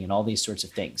reporting and all these sorts of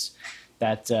things,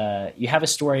 that you have a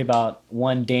story about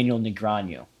one Daniel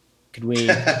Negreanu. Could we?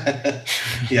 Yeah,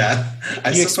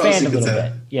 could you expand a little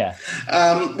bit? Yeah.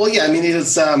 Well, yeah. I mean,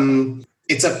 it's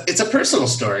a personal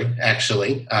story,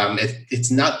 actually. It's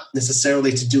not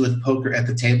necessarily to do with poker at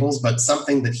the tables, but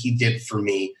something that he did for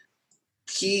me.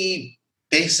 He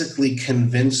basically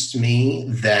convinced me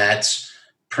that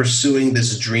pursuing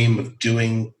this dream of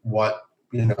doing what,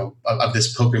 of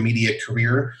this poker media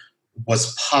career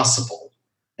was possible.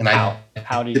 And how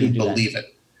did didn't you do believe that?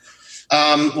 it.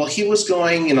 Well, he was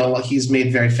going, he's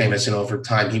made very famous, over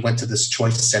time. He went to this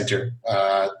choice center,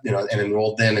 and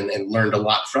enrolled in and learned a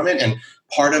lot from it. And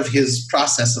part of his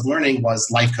process of learning was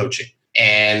life coaching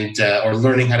and, or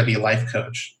learning how to be a life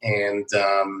coach. And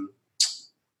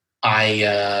I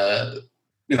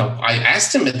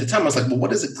asked him at the time, I was like, well,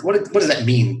 what does that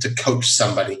mean to coach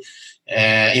somebody?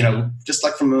 And, just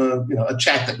like from a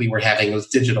chat that we were having, it was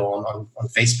digital on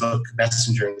Facebook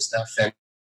Messenger and stuff. And,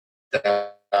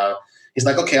 he's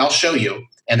like, okay, I'll show you.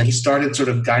 And then he started sort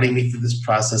of guiding me through this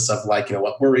process of like,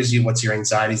 what worries you? What's your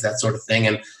anxieties? That sort of thing.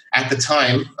 And at the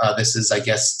time, this is, I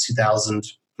guess,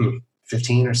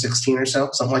 2015 or 16 or so,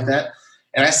 something like that.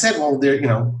 And I said, well,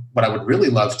 what I would really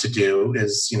love to do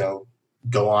is,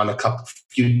 go on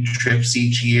few trips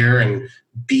each year and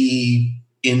be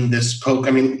in this poker.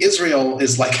 I mean, Israel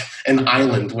is like an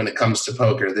island when it comes to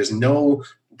poker. There's no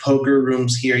poker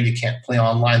rooms here. You can't play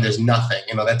online. There's nothing.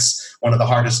 That's one of the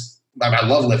hardest. I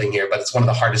love living here, but it's one of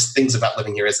the hardest things about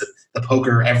living here is that the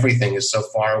poker, everything is so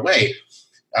far away.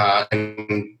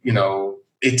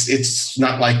 It's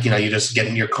not like, you just get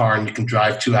in your car and you can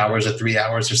drive 2 hours or 3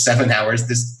 hours or 7 hours.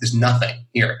 There's nothing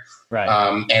here. Right.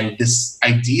 And this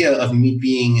idea of me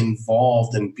being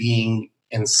involved and being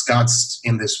ensconced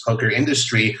in this poker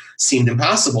industry seemed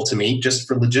impossible to me just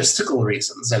for logistical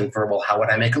reasons and for, well, how would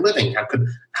I make a living?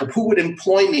 Who would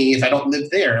employ me if I don't live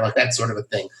there? Like that sort of a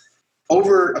thing.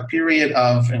 Over a period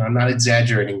of, and I'm not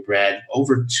exaggerating, Brad,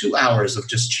 over 2 hours of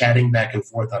just chatting back and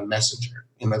forth on Messenger.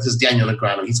 This is Daniel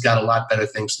Negreanu. He's got a lot better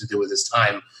things to do with his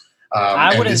time.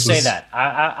 I wouldn't say that.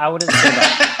 I wouldn't say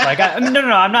that.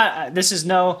 No, I'm not. This is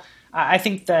no. I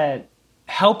think that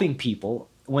helping people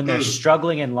when they're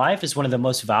struggling in life is one of the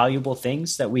most valuable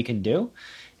things that we can do.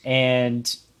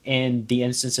 And in the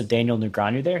instance of Daniel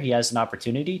Negreanu there, he has an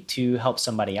opportunity to help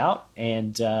somebody out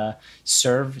and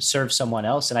serve someone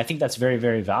else. And I think that's very,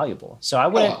 very valuable. So I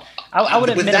wouldn't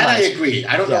with minimize. that I agree.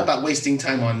 I don't know about wasting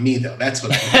time on me though. That's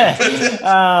what I mean.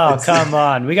 Oh, come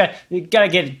on. We got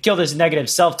to kill this negative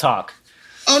self-talk.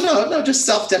 Oh, no, just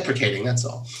self-deprecating. That's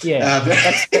all. Yeah.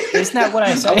 Isn't that what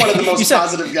I said? I'm one of the most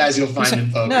positive guys you'll find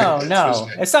in poker. No.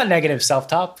 It's not negative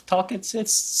self-talk.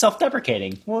 It's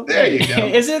self-deprecating. Well, there you go.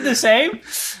 Isn't it the same?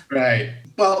 Right.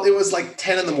 Well, it was like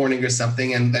 10 in the morning or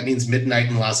something, and that means midnight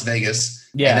in Las Vegas.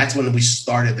 Yeah. And that's when we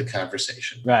started the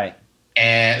conversation. Right.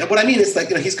 And what I mean is, like,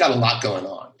 he's got a lot going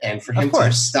on. And for him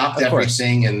to stop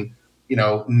everything and,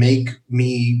 make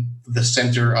me the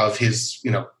center of his,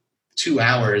 2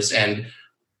 hours and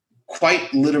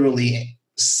quite literally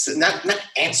not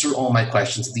answer all my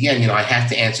questions at the end. I have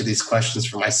to answer these questions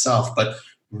for myself, but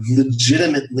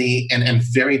legitimately and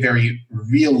very, very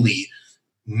really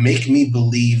make me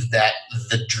believe that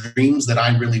the dreams that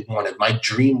I really wanted, my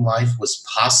dream life was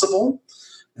possible.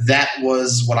 That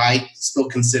was what I still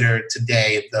consider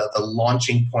today the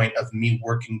launching point of me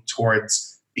working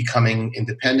towards becoming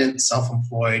independent,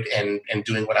 self-employed, and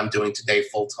doing what I'm doing today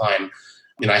full time.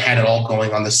 I had it all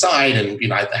going on the side,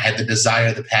 and I had the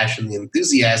desire, the passion, the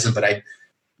enthusiasm, but I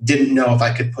didn't know if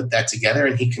I could put that together.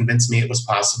 And he convinced me it was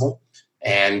possible,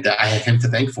 and I have him to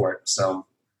thank for it. So,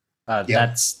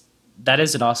 that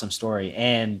is an awesome story,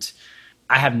 and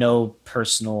I have no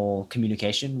personal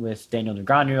communication with Daniel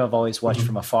Negreanu. I've always watched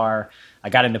from afar.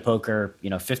 I got into poker,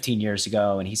 15 years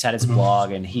ago, and he's had his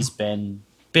blog, and he's been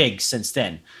big since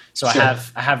then. So sure.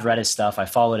 I have read his stuff. I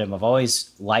followed him. I've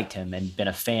always liked him and been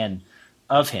a fan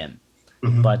of him,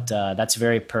 but that's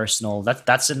very personal.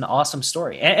 That's an awesome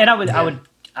story, and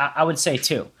I would say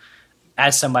too,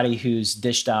 as somebody who's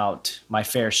dished out my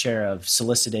fair share of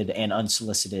solicited and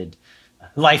unsolicited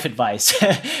life advice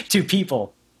to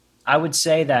people, I would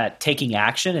say that taking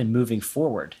action and moving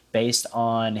forward based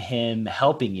on him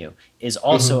helping you is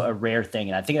also a rare thing,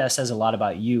 and I think that says a lot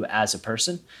about you as a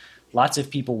person. Lots of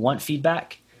people want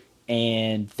feedback,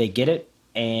 and they get it,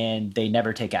 and they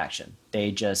never take action.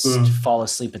 They just fall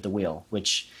asleep at the wheel,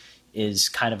 which is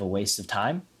kind of a waste of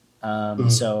time.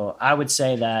 So I would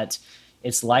say that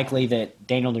it's likely that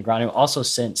Daniel Negreanu also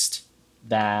sensed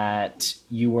that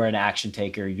you were an action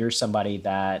taker. You're somebody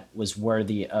that was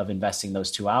worthy of investing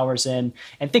those 2 hours in.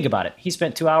 And think about it. He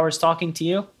spent 2 hours talking to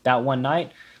you that one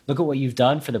night. Look at what you've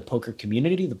done for the poker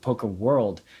community, the poker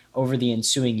world over the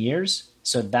ensuing years.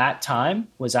 So that time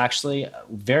was actually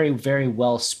very, very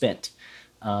well spent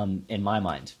in my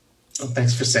mind. Well,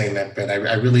 thanks for saying that, Ben.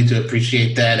 I really do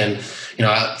appreciate that. And,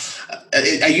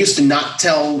 I used to not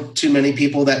tell too many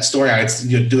people that story. I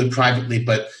would do it privately,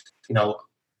 but,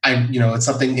 it's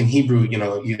something in Hebrew,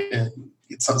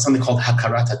 it's something called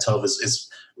hakarat hatov is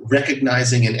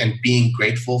recognizing and being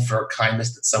grateful for a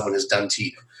kindness that someone has done to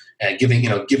you, and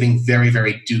giving very,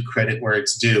 very due credit where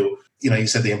it's due. You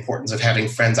said the importance of having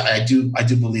friends. I do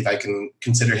believe I can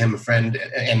consider him a friend,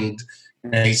 and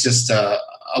he's just a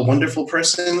wonderful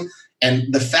person.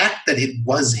 And the fact that it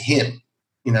was him,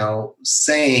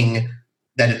 saying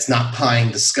that it's not pie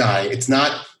in the sky, it's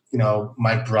not,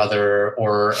 my brother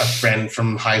or a friend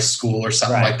from high school or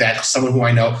something like that, someone who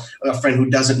I know, a friend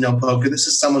who doesn't know poker. This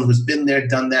is someone who's been there,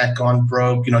 done that, gone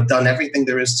broke, done everything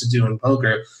there is to do in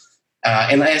poker.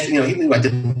 And I, he knew I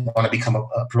didn't want to become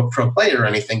a pro player or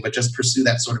anything, but just pursue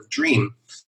that sort of dream.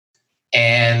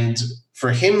 And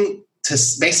for him to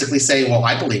basically say, well,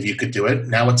 I believe you could do it.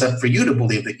 Now it's up for you to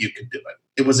believe that you could do it.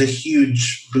 It was a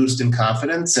huge boost in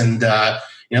confidence. And,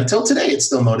 till today, it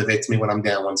still motivates me when I'm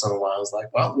down once in a while. I was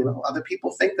like, well, other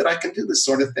people think that I can do this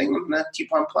sort of thing. I'm going to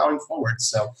keep on plowing forward.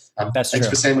 So thanks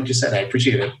for saying what you said. I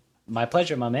appreciate it. My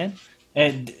pleasure, my man.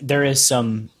 And there is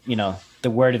some, the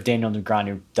word of Daniel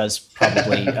Negreanu does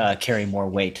probably carry more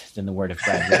weight than the word of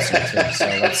Brad Wilson too.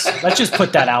 So let's just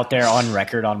put that out there on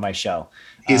record on my show.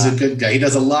 He's a good guy. He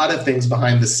does a lot of things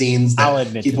behind the scenes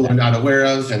that people are not aware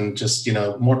of, and just,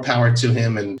 more power to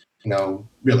him. And,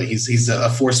 really, he's a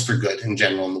force for good in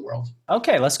general in the world.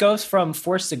 Okay, let's go from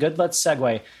force to good. Let's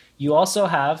segue. You also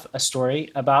have a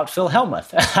story about Phil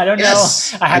Hellmuth. I don't know.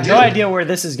 I have no idea where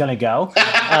this is going to go.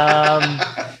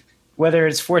 Whether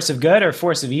it's force of good or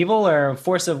force of evil or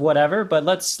force of whatever, but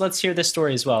let's hear this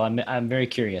story as well. I'm very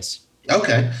curious.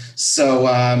 Okay, so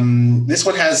this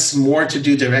one has more to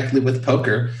do directly with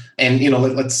poker, and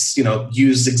let's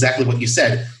use exactly what you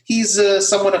said. He's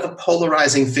somewhat of a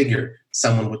polarizing figure.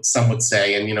 Some would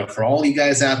say, and for all you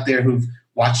guys out there who've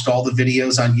watched all the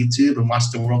videos on YouTube and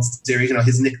watched the World Series,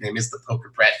 his nickname is the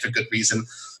Poker Brat for good reason.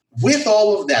 with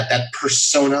all of that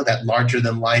persona, that larger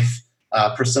than life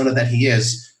persona that he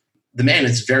is, the man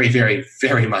is very, very,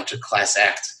 very much a class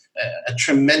act, a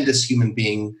tremendous human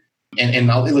being.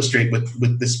 And I'll illustrate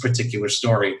with this particular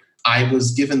story. I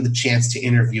was given the chance to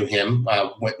interview him,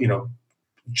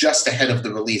 just ahead of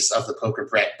the release of the Poker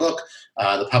Brat book.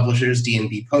 The publishers,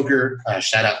 D&B Poker,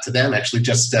 shout out to them. Actually,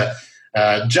 just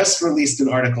released an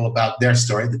article about their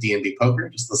story, the D&B Poker,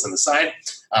 just as an aside.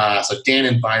 So Dan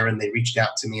and Byron, they reached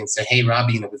out to me and said, "Hey,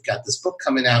 Robbie, we've got this book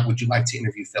coming out. Would you like to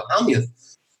interview Phil Hellmuth?"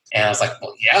 And I was like,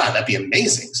 "Well, yeah, that'd be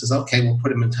amazing." He says, "Okay, we'll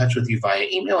put him in touch with you via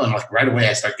email." And like right away,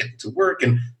 I start getting to work.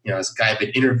 And as a guy I've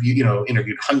been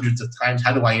interviewed hundreds of times.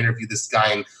 How do I interview this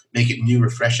guy and make it new,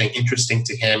 refreshing, interesting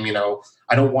to him?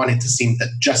 I don't want it to seem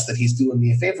that he's doing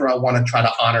me a favor. I want to try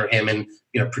to honor him and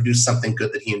produce something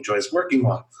good that he enjoys working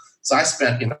on. So I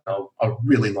spent a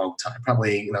really long time,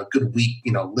 probably a good week,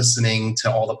 listening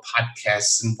to all the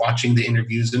podcasts and watching the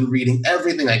interviews and reading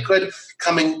everything I could,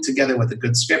 coming together with a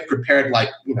good script, prepared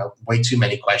way too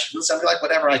many questions. I'd be like,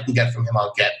 whatever I can get from him,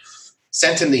 I'll get.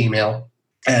 Sent him the email,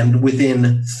 and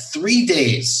within 3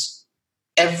 days,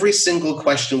 every single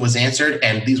question was answered,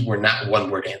 and these were not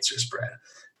one-word answers, Brad.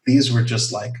 These were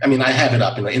just I have it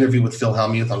up in an interview with Phil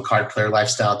Hellmuth on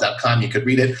cardplayerlifestyle.com. You could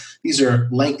read it. These are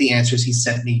lengthy answers. He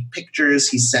sent me pictures.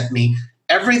 He sent me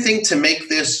everything to make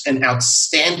this an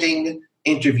outstanding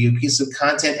interview piece of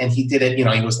content. And he did it.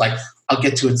 He was like, "I'll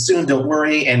get to it soon. Don't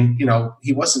worry." And,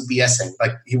 he wasn't BSing.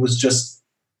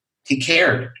 He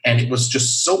cared. And it was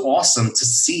just so awesome to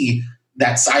see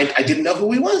that side. I didn't know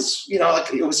who he was.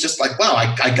 It was just like, wow,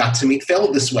 I got to meet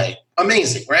Phil this way.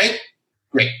 Amazing, right?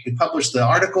 Great. We published the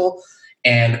article,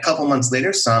 and a couple months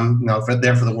later, some, for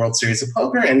the World Series of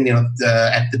Poker, and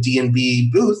at the D&B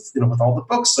booth, with all the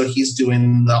books. So he's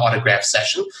doing the autograph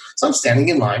session. So I'm standing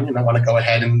in line, and I want to go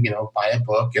ahead and buy a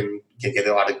book and get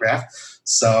an autograph.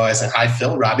 So I said, "Hi,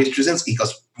 Phil, Robbie Strazynski." He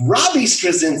goes, "Robbie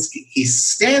Strazynski." He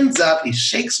stands up, he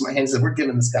shakes my hand, he says, "We're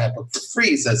giving this guy a book for free."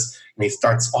 He says, and he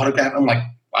starts autographing. I'm like,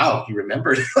 wow, he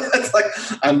remembered. It's like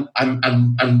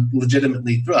I'm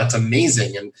legitimately thrilled. It's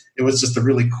amazing, and it was just a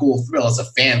really cool thrill as a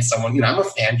fan. Someone, I'm a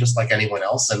fan just like anyone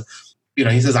else, and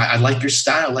he says, I like your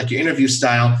style, like your interview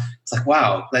style. It's like,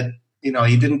 wow, that he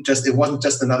didn't just. It wasn't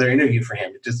just another interview for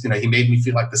him. It just he made me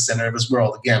feel like the center of his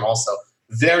world again. Also,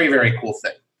 very, very cool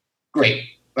thing. Great.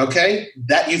 Okay,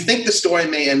 that you think the story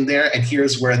may end there, and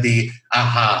here's where the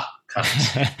aha comes.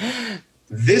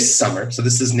 This summer, so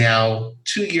this is now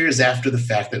 2 years after the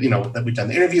fact that that we've done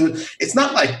the interview. It's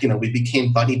not like we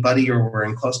became buddy or we're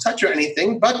in close touch or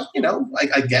anything, but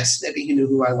I guess maybe he knew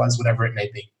who I was, whatever it may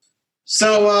be.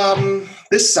 So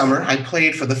this summer, I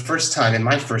played for the first time in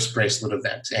my first bracelet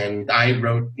event, and I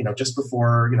wrote just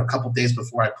before a couple days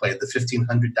before I played the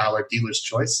 $1,500 dealer's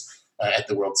choice at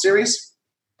the World Series.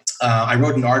 I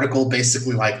wrote an article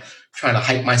basically trying to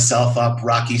hype myself up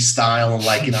Rocky style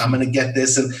and I'm going to get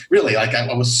this. And really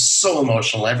I was so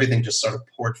emotional. Everything just sort of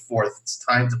poured forth. It's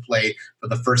time to play for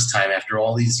the first time after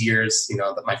all these years,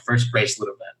 my first bracelet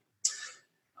event.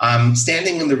 I'm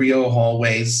standing in the Rio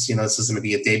hallways. This is going to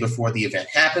be a day before the event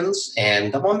happens.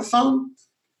 And I'm on the phone.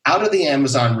 Out of the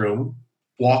Amazon room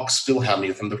walks Phil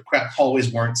Hellmuth, and the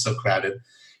hallways weren't so crowded.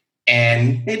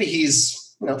 And maybe he's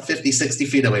 50, 60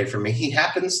 feet away from me. He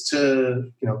happens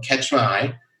to, catch my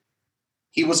eye.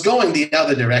 He was going the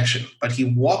other direction, but he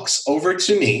walks over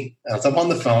to me. As I'm on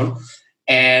the phone,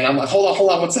 and I'm like, hold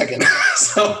on 1 second.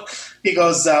 So he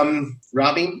goes,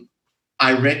 "Robbie,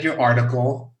 I read your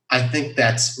article. I think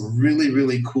that's really,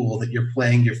 really cool that you're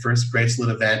playing your first bracelet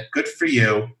event. Good for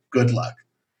you. Good luck."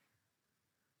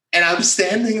 And I'm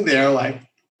standing there like,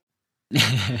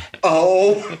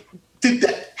 oh,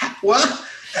 what?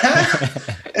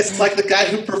 It's like the guy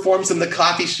who performs in the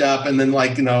coffee shop, and then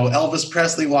Elvis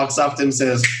Presley walks up to him and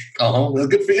says, "Oh, well,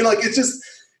 good for you."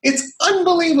 It's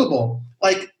unbelievable.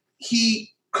 He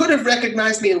could have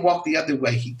recognized me and walked the other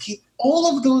way. He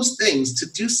all of those things to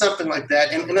do something like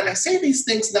that. And I say these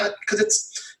things not because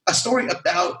it's a story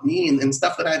about me and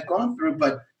stuff that I've gone through,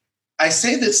 but I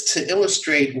say this to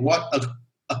illustrate what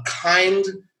a kind,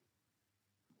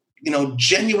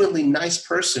 genuinely nice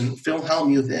person Phil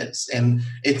Hellmuth is. And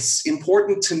it's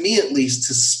important to me, at least,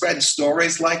 to spread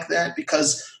stories like that,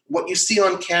 because what you see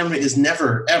on camera is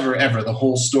never, ever, ever the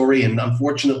whole story. And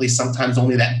unfortunately, sometimes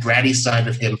only that bratty side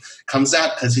of him comes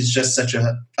out because he's just such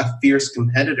a fierce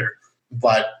competitor.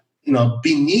 But,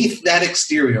 beneath that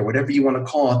exterior, whatever you want to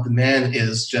call it, the man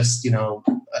is just,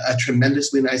 a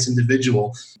tremendously nice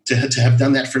individual to have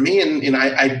done that for me. And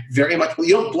I very much,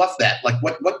 you don't bluff that.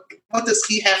 What does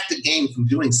he have to gain from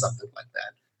doing something like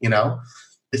that?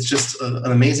 It's just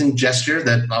an amazing gesture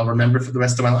that I'll remember for the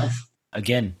rest of my life.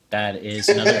 Again, that is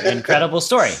another incredible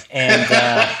story. And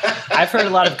I've heard a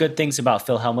lot of good things about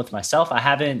Phil Hellmuth myself. I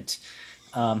haven't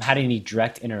had any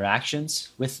direct interactions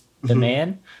with the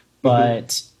man,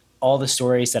 but all the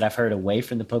stories that I've heard away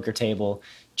from the poker table,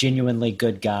 genuinely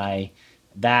good guy,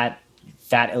 that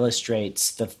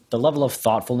illustrates the level of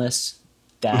thoughtfulness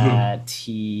that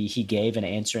he gave in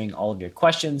answering all of your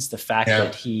questions, the fact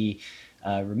that he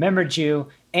remembered you,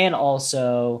 and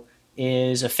also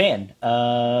is a fan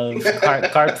of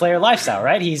card player lifestyle,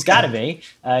 right? He's got to be.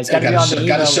 He's got to be on the email.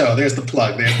 Got to show. There's the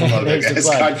plug. There's the logo. It's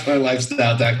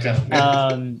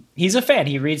cardplayerlifestyle.com. He's a fan.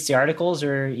 He reads the articles,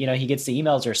 or he gets the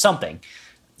emails or something.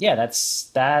 Yeah,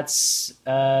 that's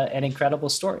an incredible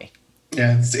story.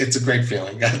 Yeah, it's a great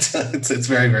feeling. It's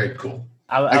very, very cool.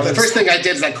 The first thing I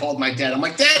did is I called my dad. I'm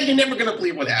like, Dad, you're never going to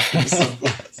believe what happened.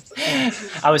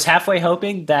 I was halfway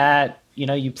hoping that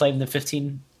you played in the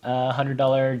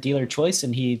 $1,500 dealer choice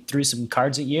and he threw some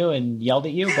cards at you and yelled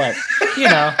at you, but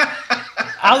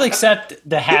I'll accept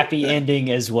the happy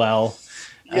ending as well.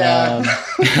 Yeah.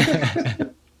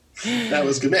 That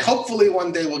was good. Hopefully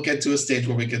one day we'll get to a stage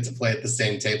where we get to play at the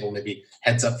same table, maybe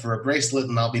heads up for a bracelet,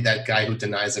 and I'll be that guy who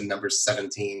denies him number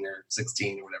 17 or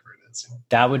 16 or whatever it is.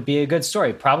 That would be a good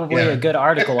story. Probably a good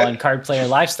article on Card Player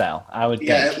Lifestyle, I would think.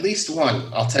 Yeah, at least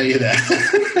one. I'll tell you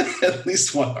that. At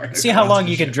least one article. See how long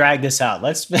you can drag this out.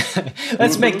 Let's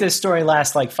make this story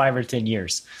last like 5 or 10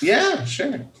 years. Yeah,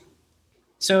 sure.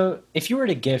 So if you were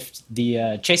to gift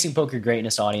the Chasing Poker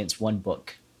Greatness audience one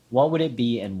book, what would it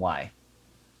be and why?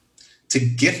 To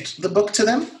gift the book to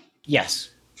them?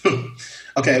 Yes.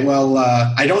 Okay, well,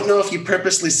 I don't know if you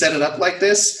purposely set it up like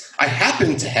this. I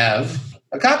happen to have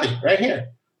a copy right here.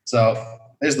 So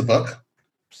there's the book.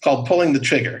 It's called Pulling the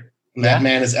Trigger. And that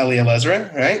man is Elie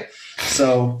Elezra, right?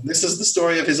 So this is the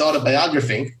story of his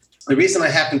autobiography. The reason I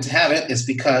happen to have it is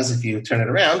because if you turn it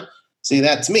around, see,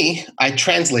 that's me. I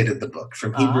translated the book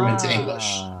from Hebrew into English,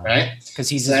 right? Because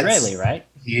he's Israeli, right?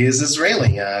 He is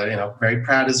Israeli, very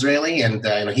proud Israeli. And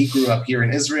he grew up here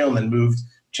in Israel and then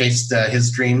chased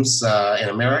his dreams in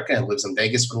America and lives in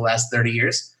Vegas for the last 30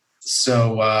 years.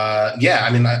 So,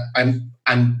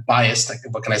 I'm biased. Like,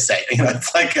 what can I say?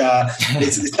 It's like,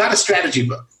 it's not a strategy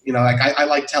book. I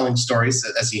like telling stories,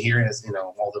 as you hear, as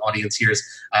all the audience hears.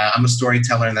 I'm a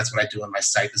storyteller, and that's what I do on my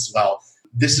site as well.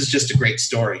 This is just a great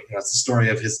story. It's the story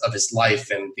of his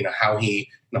life, and how he,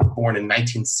 born in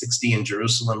 1960 in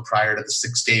Jerusalem prior to the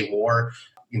 6-Day War,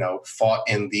 fought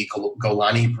in the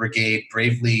Golani Brigade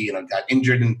bravely, got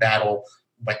injured in battle,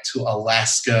 went to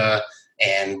Alaska,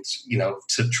 and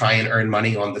to try and earn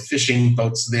money on the fishing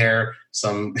boats there.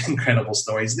 Some incredible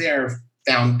stories there.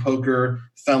 Found poker,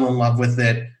 fell in love with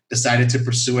it, decided to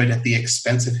pursue it at the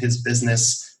expense of his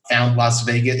business. Found Las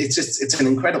Vegas. It's an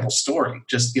incredible story.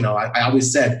 Just, I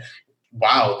always said,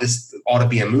 wow, this ought to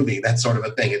be a movie, that sort of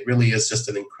a thing. It really is just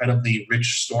an incredibly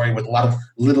rich story with a lot of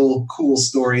little cool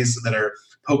stories that are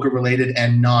poker related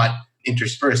and not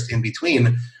interspersed in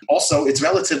between. Also, it's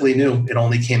relatively new. It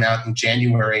only came out in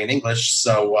January in English.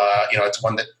 So, it's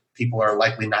one that people are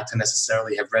likely not to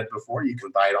necessarily have read before. You can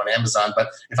buy it on Amazon. But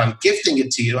if I'm gifting it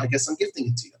to you, I guess I'm gifting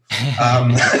it to you.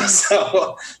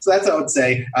 So that's what I would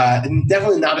say.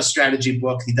 Definitely not a strategy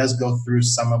book. He does go through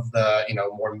some of the,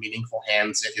 more meaningful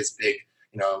hands at his big,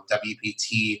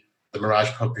 WPT, the Mirage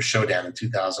Poker Showdown in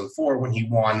 2004 when he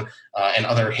won, and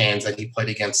other hands that he played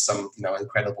against some,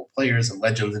 incredible players and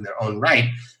legends in their own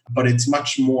right. But it's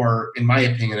much more, in my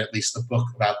opinion, at least, the book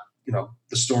about,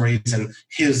 the stories and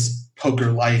his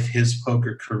poker life, his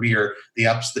poker career, the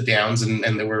ups, the downs, and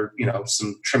there were,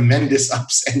 some tremendous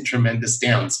ups and tremendous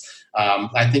downs.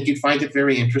 I think you'd find it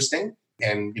very interesting.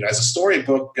 And, as a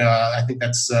storybook, I think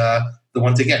that's the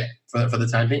one to get for the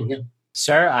time being. Yeah.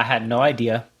 Sir, I had no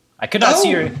idea. I could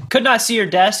not see your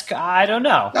desk. I don't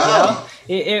know.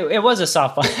 It was a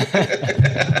softball.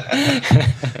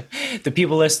 The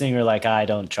people listening are like, I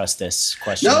don't trust this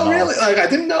question. No, really. Like, I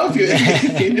didn't know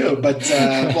if you knew, but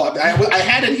I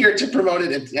had it here to promote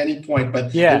it at any point.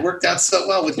 But it worked out so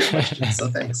well with your question. So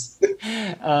thanks.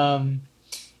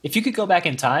 If you could go back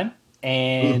in time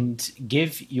and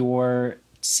give your,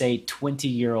 say,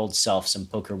 20-year-old self some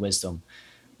poker wisdom,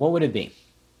 what would it be?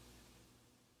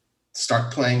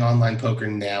 Start playing online poker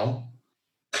now.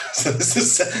 So this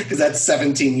is because that's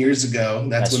 17 years ago.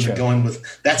 That's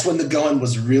when the going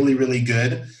was really, really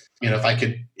good. If I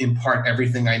could impart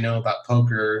everything I know about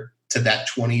poker to that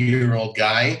 20-year-old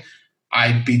guy,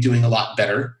 I'd be doing a lot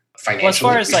better financially. Well, as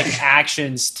far as like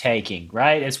actions taking,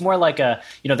 right? It's more like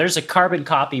there's a carbon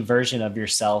copy version of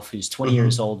yourself who's 20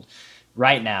 years old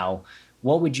right now.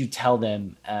 What would you tell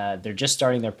them? They're just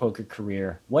starting their poker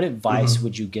career. What advice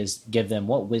would you give them?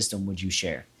 What wisdom would you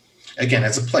share? Again,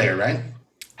 as a player, right?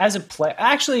 As a player,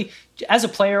 actually, as a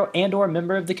player and or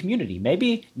member of the community.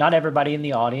 Maybe not everybody in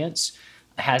the audience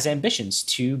has ambitions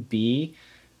to be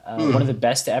one of the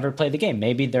best to ever play the game.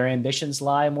 Maybe their ambitions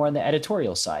lie more on the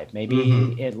editorial side.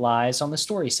 Maybe it lies on the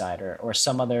story side or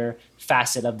some other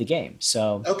facet of the game.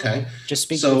 So Okay. just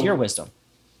speak with your wisdom.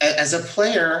 As a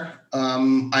player,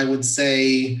 I would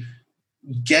say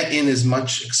get in as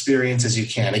much experience as you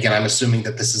can. Again, I'm assuming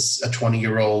that this is a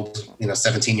 20-year-old,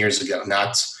 17 years ago,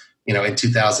 not, in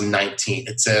 2019.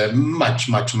 It's a much,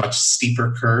 much, much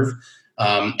steeper curve.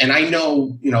 And I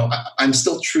know, I'm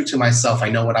still true to myself. I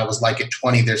know what I was like at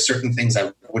 20. There's certain things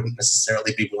I wouldn't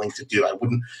necessarily be willing to do. I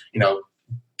wouldn't,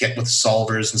 get with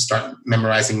solvers and start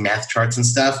memorizing math charts and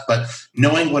stuff. But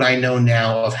knowing what I know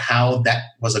now of how that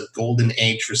was a golden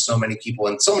age for so many people,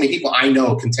 and so many people I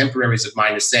know, contemporaries of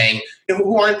mine, are saying,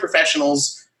 who aren't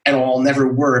professionals at all, never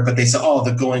were, but they said, oh,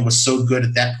 the going was so good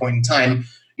at that point in time.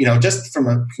 Just from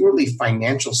a purely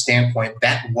financial standpoint,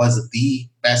 that was the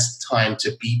best time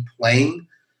to be playing,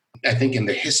 I think, in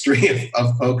the history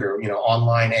of poker,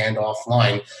 online and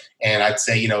offline. And I'd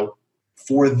say,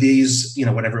 for these,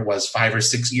 whatever it was, 5 or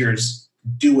 6 years,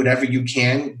 do whatever you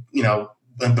can,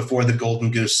 before the golden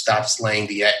goose stops laying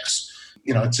the eggs.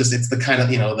 It's the kind of,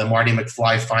 the Marty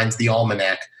McFly finds the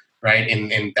almanac, right?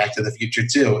 In Back to the Future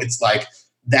too. It's like,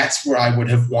 that's where I would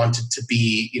have wanted to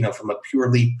be, from a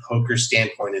purely poker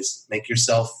standpoint, is make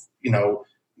yourself,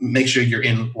 make sure you're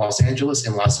in Los Angeles,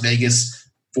 in Las Vegas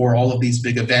for all of these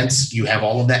big events. You have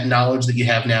all of that knowledge that you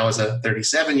have now as a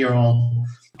 37-year-old,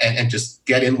 and just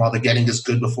get in while the getting is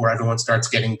good before everyone starts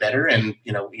getting better. And,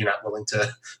 you're not willing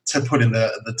to put in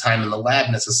the time in the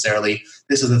lab necessarily.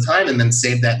 This is the time, and then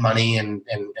save that money and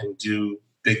do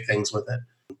big things with it.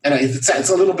 And it's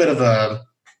a little bit of a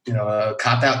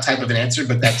cop-out type of an answer,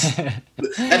 but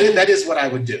that is what I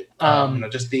would do.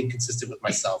 Just being consistent with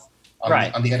myself.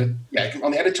 On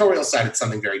the editorial side, it's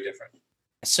something very different.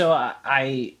 So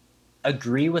I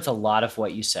agree with a lot of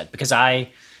what you said, because I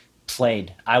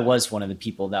was one of the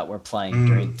people that were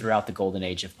playing throughout the golden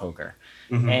age of poker.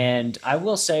 Mm-hmm. And I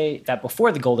will say that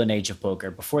before the golden age of poker,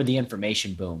 before the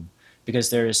information boom,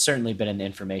 because there has certainly been an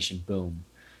information boom,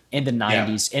 in the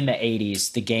 90s, in the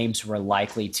 80s, the games were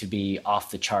likely to be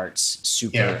off the charts,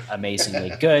 super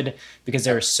amazingly good, because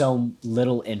there was so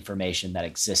little information that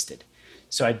existed.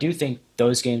 So I do think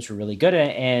those games were really good.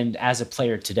 And as a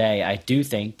player today, I do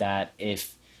think that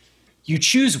if you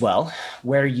choose well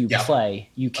where you play,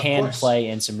 you can play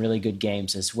in some really good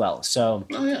games as well. So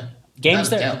games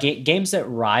that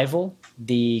rival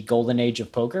the golden age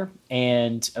of poker,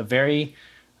 and a very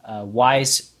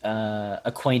wise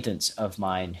acquaintance of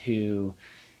mine who,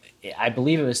 I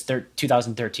believe it was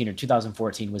 2013 or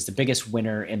 2014, was the biggest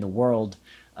winner in the world,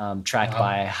 tracked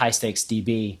by High Stakes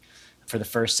DB for the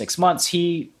first 6 months.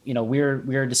 We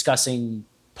were discussing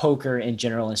poker in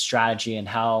general and strategy, and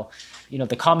how,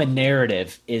 the common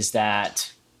narrative is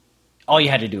that all you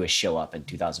had to do is show up in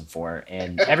 2004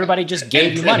 and everybody just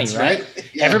gave you money, right?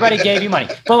 Yeah. Everybody gave you money.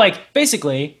 But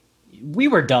basically, we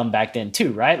were dumb back then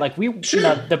too, right?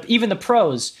 Even the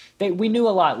pros, we knew a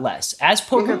lot less. As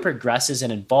poker progresses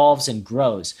and evolves and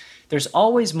grows, there's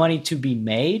always money to be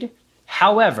made.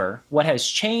 However, what has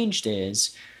changed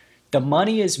is the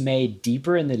money is made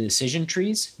deeper in the decision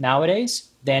trees nowadays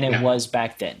than it was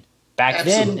back then. Back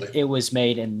then, it was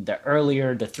made in the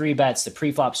 3-bets, the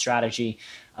pre-flop strategy.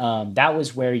 That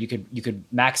was where you could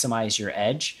maximize your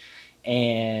edge,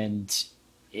 and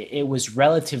it was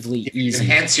relatively easy.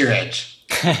 Enhance your edge.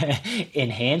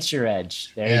 Enhance your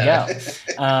edge. There you go.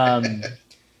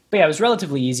 But it was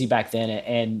relatively easy back then,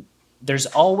 and there's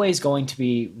always going to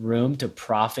be room to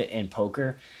profit in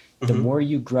poker. The more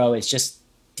you grow, it's just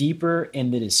deeper in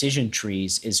the decision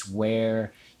trees is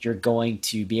where you're going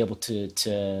to be able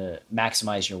to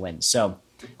maximize your wins. So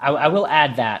I will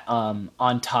add that on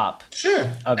top of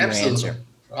your answer.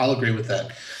 I'll agree with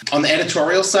that. On the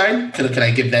editorial side, can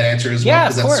I give that answer as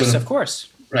well? Yeah, of course.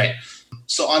 Right.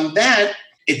 So on that,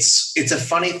 it's a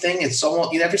funny thing. It's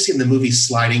almost, you ever seen the movie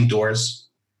Sliding Doors?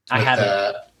 I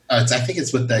haven't. I think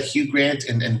it's with Hugh Grant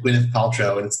and Gwyneth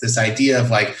Paltrow, and it's this idea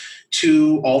of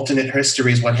two alternate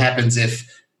histories. What happens if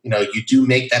you do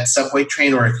make that subway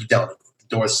train, or if you don't? If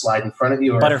the doors slide in front of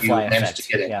you, or butterfly if you manage effect. to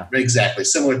get in. Yeah. Exactly,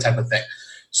 similar type of thing.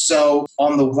 So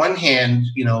on the one hand,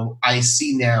 I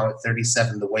see now at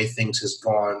 37 the way things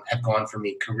have gone for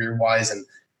me career-wise, and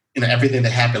everything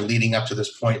that happened leading up to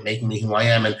this point, making me who I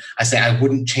am. And I say I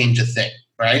wouldn't change a thing,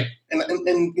 right? And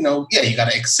you got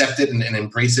to accept it and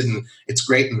embrace it, and it's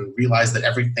great, and realize that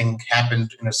everything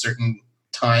happened in a certain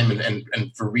time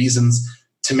and for reasons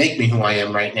to make me who I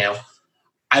am right now.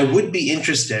 I would be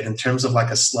interested in terms of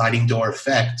a sliding door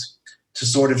effect to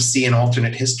sort of see an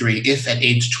alternate history if at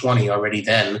age 20 already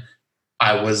then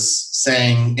I was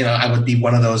saying, I would be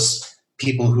one of those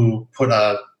people who put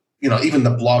even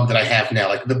the blog that I have now,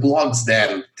 like the blogs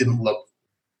then didn't look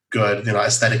good,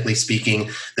 aesthetically speaking.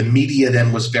 The media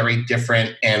then was very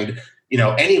different. And,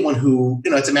 anyone who,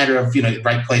 it's a matter of,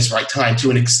 right place, right time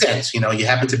to an extent. You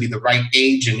happen to be the right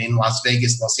age and in Las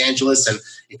Vegas, Los Angeles. And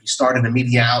if you started a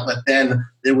media outlet, then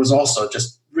there was also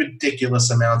just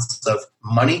ridiculous amounts of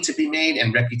money to be made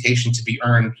and reputation to be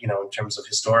earned, in terms of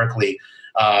historically,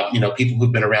 people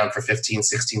who've been around for 15,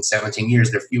 16, 17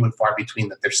 years, they're few and far between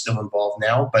that they're still involved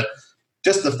now. But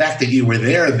just the fact that you were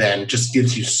there then just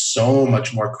gives you so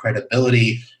much more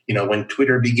credibility. When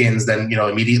Twitter begins, then,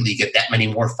 immediately get that many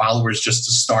more followers just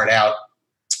to start out.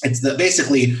 It's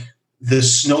basically the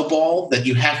snowball that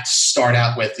you have to start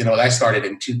out with. I started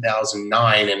in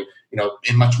 2009 and,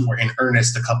 in much more in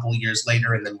earnest a couple of years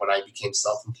later. And then when I became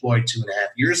self-employed 2.5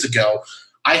 years ago,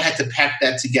 I had to pack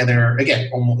that together again,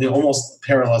 almost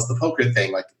parallels the poker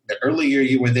thing. Like the earlier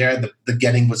you were there, the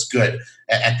getting was good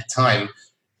at the time.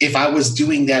 If I was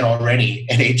doing that already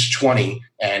at age 20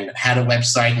 and had a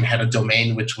website and had a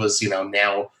domain, which was,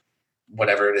 now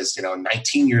whatever it is,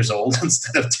 19 years old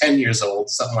instead of 10 years old,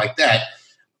 something like that,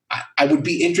 I would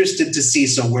be interested to see,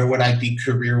 so where would I be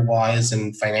career-wise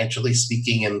and financially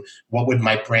speaking, and what would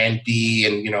my brand be,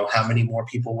 and, how many more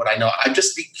people would I know? I'd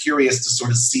just be curious to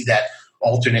sort of see that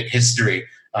alternate history.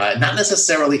 Not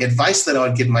necessarily advice that I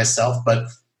would give myself, but,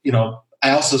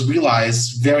 I also realize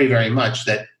very, very much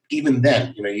that even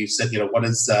then, you said, what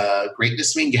does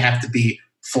greatness mean? You have to be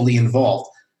fully involved.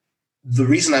 The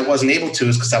reason I wasn't able to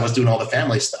is because I was doing all the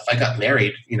family stuff. I got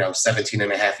married, 17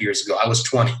 and a half years ago. I was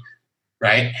 20,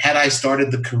 right? Had I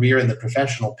started the career in the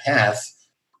professional path,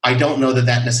 I don't know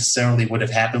that necessarily would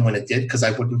have happened when it did, because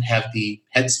I wouldn't have the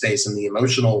headspace and the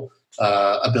emotional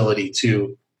ability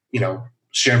to,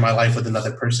 share my life with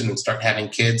another person and start having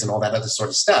kids and all that other sort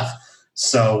of stuff.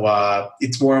 So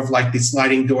it's more of like the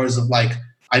sliding doors of like,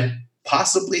 I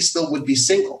possibly still would be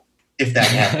single if that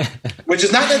happened, which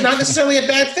is not necessarily a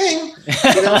bad thing,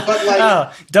 but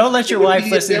like, don't let your wife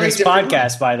listen to this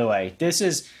podcast, by the way. This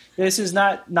is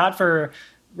not for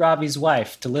Robbie's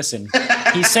wife to listen.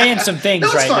 He's saying some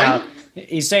things now.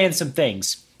 He's saying some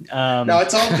things. No,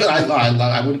 it's all good.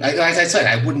 I wouldn't, as I said,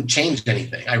 I wouldn't change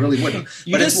anything. I really wouldn't.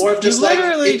 But it's more of just like,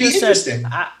 it'd be interesting.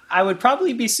 I would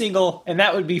probably be single, and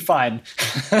that would be fine.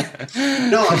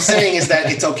 No, I'm saying is that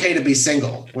it's okay to be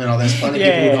single. There's plenty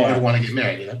of people who don't ever want to get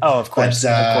married. Oh, of course.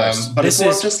 But it's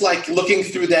more just like looking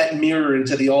through that mirror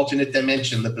into the alternate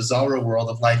dimension, the bizarro world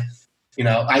of like,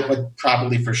 I would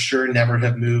probably for sure never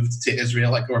have moved to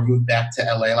Israel, or moved back to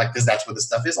LA, because that's where the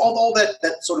stuff is. All that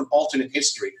sort of alternate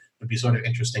history would be sort of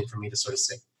interesting for me to sort of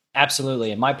see.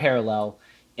 Absolutely. And my parallel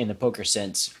in the poker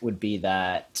sense would be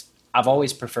that I've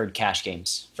always preferred cash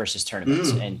games versus tournaments.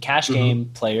 And cash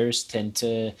game players tend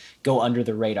to go under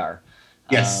the radar.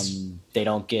 Yes. They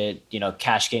don't get,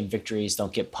 cash game victories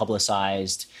don't get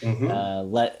publicized,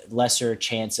 lesser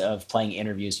chance of playing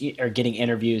interviews or getting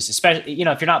interviews, especially,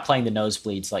 if you're not playing the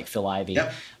nosebleeds like Phil Ivey.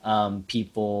 Yep.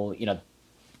 People,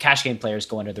 cash game players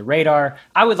go under the radar.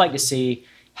 I would like to see,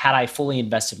 had I fully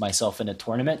invested myself into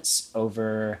tournaments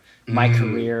over my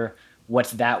career, what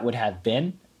that would have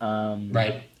been.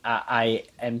 Right. I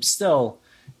am still,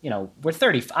 we're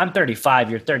 30. I'm 35.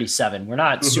 You're 37. We're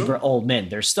not super old men.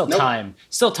 There's still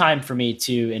time for me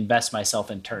to invest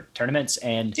myself in tournaments.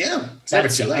 And it's never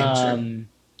too late. Sure.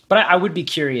 But I would be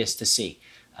curious to see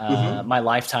my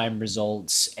lifetime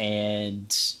results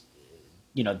and,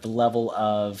 the level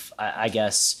of, I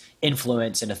guess,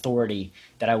 influence and authority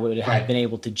that I would have been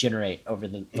able to generate over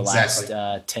the last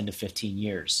 10 to 15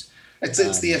 years.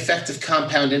 It's the effect of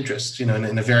compound interest, in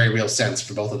a very real sense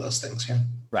for both of those things. Yeah.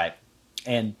 Right.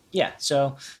 And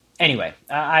so anyway,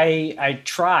 I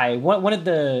try, one of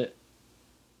the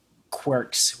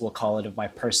quirks, we'll call it, of my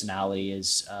personality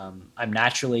is I'm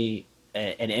naturally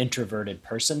an introverted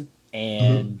person.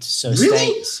 And so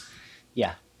really?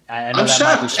 I'm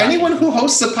shocked. Anyone who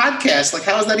hosts a podcast,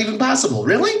 how is that even possible?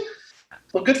 Really?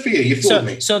 Well, good for you. You fooled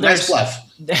me. So nice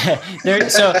bluff.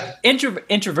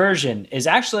 Introversion is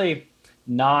actually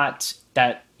not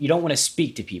that you don't want to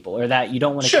speak to people or that you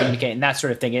don't want to communicate and that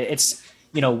sort of thing. It's,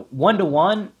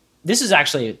 one-to-one. This is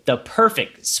actually the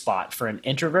perfect spot for an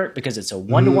introvert because it's a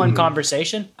one-to-one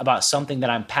conversation about something that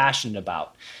I'm passionate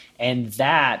about. And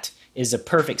that is a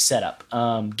perfect setup.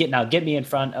 Get me in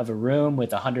front of a room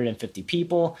with 150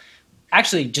 people.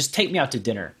 Actually, just take me out to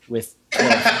dinner with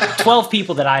 12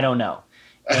 people that I don't know.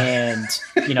 and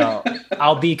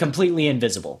I'll be completely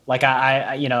invisible. Like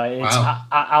Wow.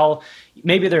 I'll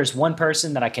maybe there's one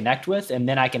person that I connect with, and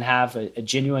then I can have a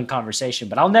genuine conversation,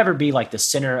 but I'll never be like the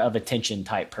center of attention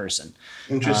type person.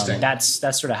 Interesting. That's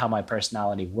sort of how my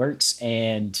personality works,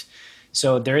 and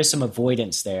so there is some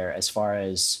avoidance there as far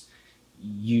as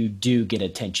you do get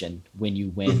attention when you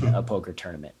win a poker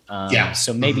tournament.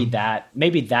 So maybe that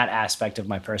aspect of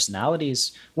my personality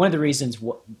is one of the reasons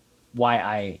why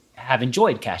I have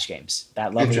enjoyed cash games,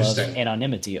 that level of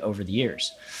anonymity over the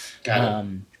years. Got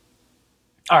it.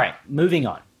 All right, moving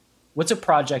on. What's a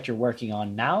project you're working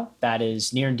on now that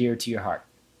is near and dear to your heart?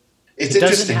 It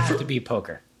doesn't have to be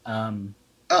poker.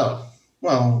 Oh,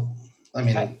 well, I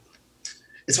mean,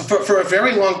 it's for a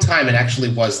very long time, it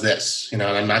actually was this, and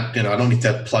I'm not, I don't need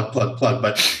to plug,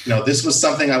 but, this was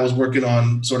something I was working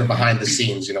on sort of behind the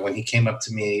scenes, when he came up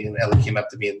to me and Ellie came up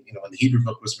to me and, when the Hebrew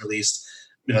book was released,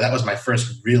 that was my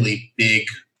first really big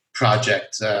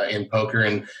project in poker.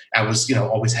 And I was,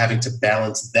 always having to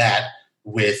balance that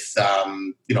with,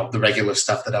 the regular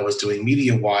stuff that I was doing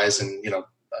media wise and,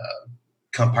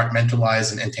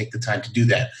 compartmentalize and take the time to do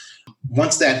that.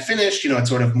 Once that finished, it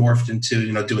sort of morphed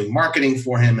into, doing marketing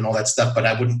for him and all that stuff, but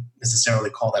I wouldn't necessarily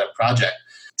call that a project.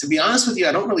 To be honest with you,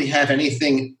 I don't really have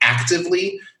anything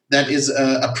actively that is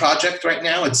a project right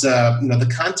now. It's,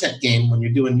 the content game when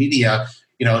you're doing media,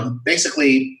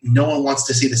 basically no one wants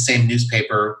to see the same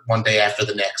newspaper one day after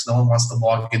the next. No one wants to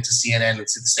log into CNN and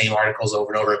see the same articles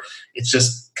over and over. It's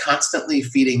just constantly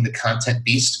feeding the content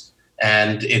beast.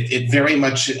 And it very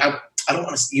much, I don't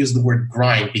want to use the word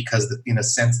grind because in a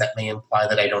sense that may imply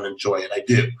that I don't enjoy it. I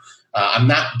do. I'm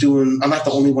not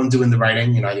the only one doing the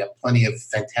writing. I have plenty of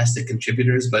fantastic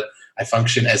contributors, but I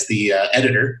function as the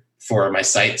editor for my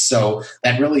site. So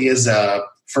that really is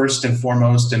first and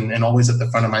foremost and always at the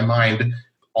front of my mind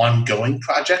ongoing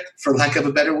project, for lack of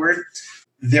a better word.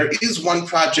 There is one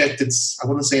project that's, I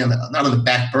wouldn't say not on the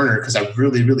back burner because I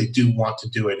really, really do want to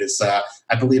do it. Is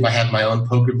I believe I have my own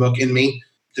poker book in me.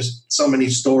 Just so many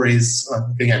stories,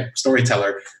 again,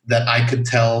 storyteller, that I could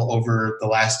tell over the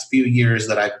last few years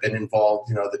that I've been involved,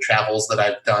 the travels that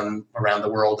I've done around the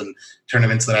world and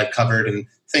tournaments that I've covered and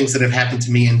things that have happened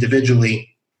to me individually.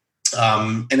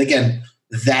 And again,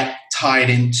 that tied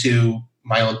into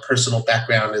my own personal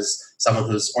background as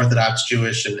someone who's Orthodox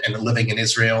Jewish and living in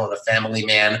Israel and a family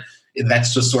man.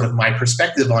 That's just sort of my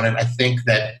perspective on it. I think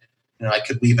that, I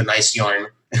could weave a nice yarn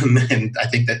and I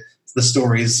think that the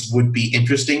stories would be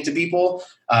interesting to people.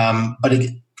 But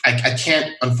I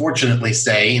can't unfortunately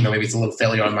say, maybe it's a little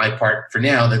failure on my part for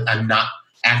now that I'm not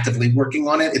actively working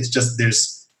on it. It's just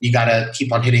you got to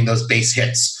keep on hitting those base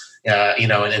hits,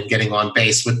 and getting on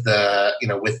base with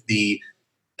with the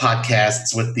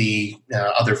podcasts, with the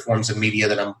other forms of media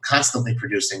that I'm constantly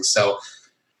producing. So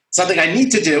something I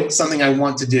need to do, something I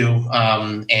want to do.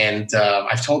 And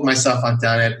I've told myself I've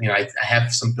done it. I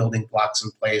have some building blocks in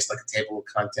place, like a table of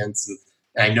contents, and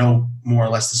I know more or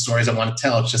less the stories I want to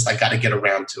tell. It's just I got to get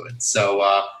around to it.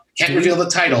 So can't reveal the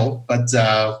title, but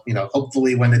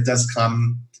hopefully when it does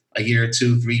come a year,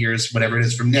 2, 3 years, whatever it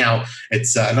is from now,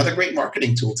 it's another great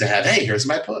marketing tool to have. Hey, here's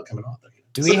my book. I'm an author.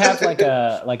 Do we have like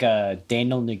a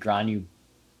Daniel Negreanu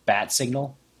bat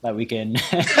signal that we can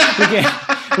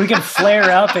we can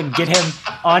flare up and get him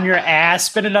on your ass?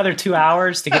 Spend another 2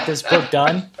 hours to get this book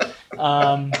done.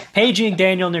 Paging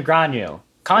Daniel Negreanu.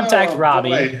 Contact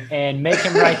Robbie and make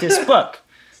him write this book.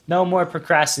 No more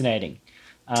procrastinating.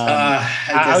 I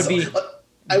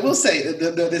will say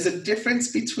there's a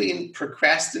difference between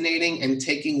procrastinating and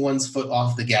taking one's foot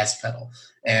off the gas pedal.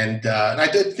 And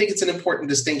I do think it's an important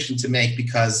distinction to make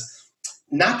because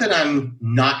not that I'm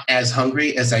not as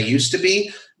hungry as I used to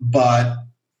be, but,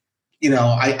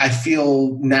 I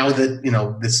feel now that,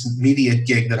 this media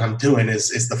gig that I'm doing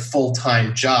is the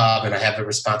full-time job and I have the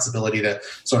responsibility to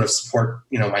sort of support,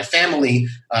 my family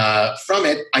from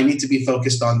it. I need to be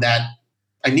focused on that.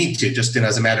 I need to, just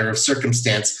as a matter of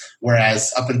circumstance,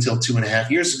 whereas up until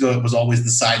 2.5 years ago, it was always the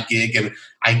side gig. And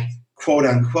I, quote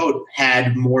unquote,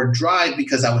 had more drive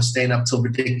because I was staying up till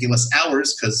ridiculous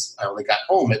hours because I only got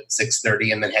home at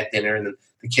 6:30 and then had dinner and then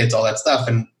the kids, all that stuff.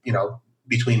 And,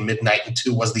 between midnight and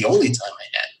 2 was the only time I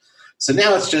had. So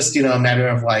now it's just, a matter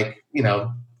of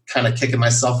kind of kicking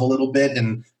myself a little bit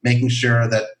and making sure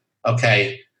that,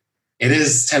 okay, it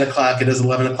is 10 o'clock, it is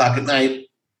 11 o'clock at night,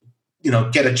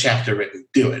 get a chapter written,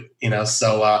 do it,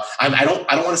 So I don't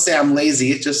want to say I'm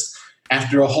lazy. It's just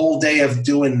after a whole day of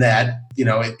doing that,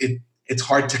 it's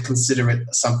hard to consider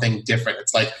it something different.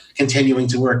 It's like continuing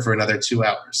to work for another 2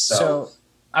 hours. So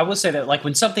I will say that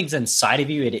when something's inside of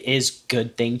you, it is a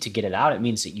good thing to get it out. It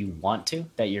means that you want to,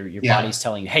 that your body's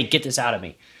telling you, hey, get this out of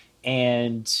me.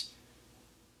 And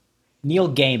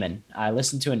Neil Gaiman. I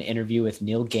listened to an interview with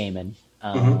Neil Gaiman,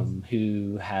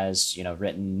 who has,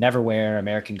 written Neverwhere,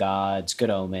 American Gods, Good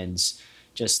Omens,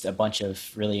 just a bunch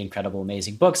of really incredible,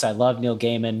 amazing books. I love Neil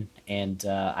Gaiman, and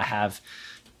I have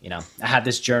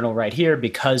this journal right here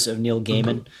because of Neil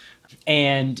Gaiman.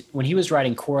 And when he was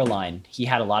writing Coraline, he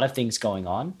had a lot of things going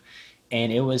on,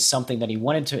 and it was something that he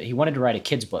wanted to write a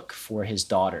kid's book for his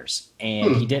daughters,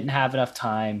 and he didn't have enough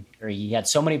time, or he had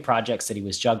so many projects that he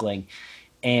was juggling.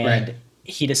 And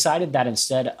he decided that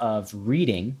instead of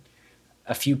reading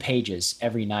a few pages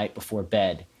every night before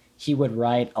bed, he would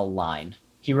write a line.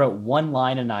 He wrote one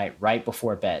line a night right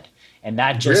before bed. And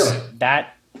that just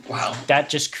that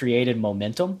just created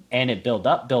momentum, and it built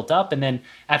up. And then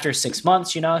after 6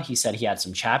 months, he said he had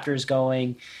some chapters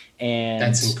going. And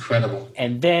that's incredible.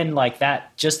 And then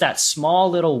that small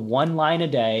little one line a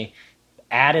day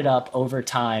added up over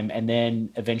time. And then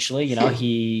eventually,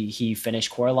 he finished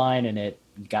Coraline, and it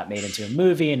got made into a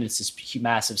movie, and it's this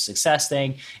massive success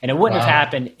thing. And it wouldn't have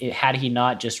happened had he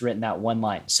not just written that one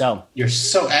line. So you're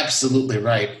so absolutely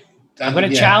right. I'm going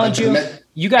to challenge you.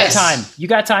 You got time. You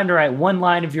got time to write one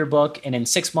line of your book, and in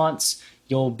 6 months,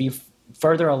 you'll be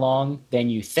further along than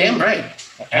you think. Damn right.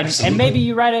 And maybe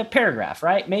you write a paragraph,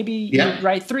 right? Maybe you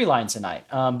write 3 lines a night.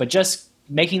 But just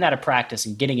making that a practice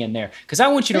and getting in there. Because I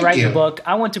want you to write your book.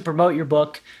 I want to promote your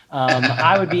book.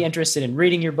 I would be interested in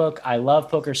reading your book. I love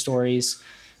poker stories.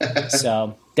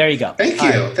 So there you go. Thank you.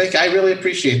 Right. I really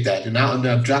appreciate that. And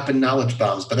I'm dropping knowledge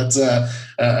bombs, but that's a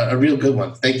real good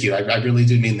one. Thank you. I really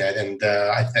do mean that. And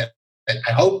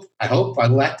I hope I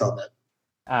will act on that.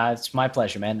 It's my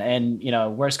pleasure, man. And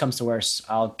worst comes to worst,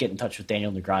 I'll get in touch with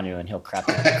Daniel Negreanu, and he'll crack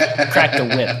the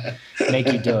whip, make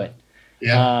you do it.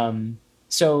 Yeah.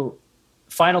 So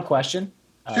final question.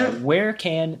 Sure. Where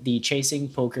can the Chasing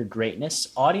Poker Greatness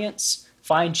audience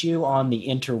find you on the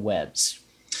interwebs?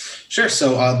 Sure.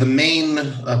 So the main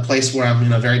place where I'm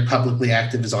very publicly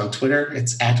active is on Twitter.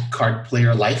 It's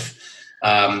 @CardPlayerLife.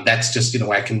 That's just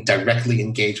where I can directly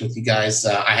engage with you guys.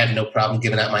 I have no problem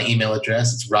giving out my email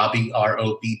address. It's Robbie,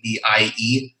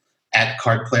 ROBBIE,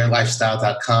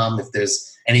 @cardplayerlifestyle.com. If there's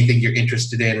anything you're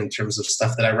interested in terms of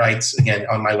stuff that I write, again,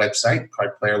 on my website,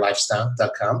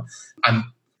 cardplayerlifestyle.com.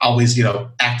 I'm always,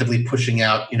 actively pushing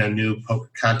out, new poker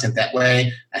content that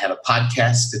way. I have a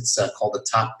podcast. It's called the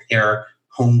Top Pair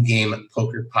Home Game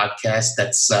Poker Podcast.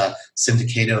 That's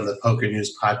syndicated on the Poker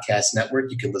News Podcast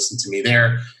Network. You can listen to me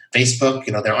there. Facebook,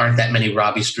 there aren't that many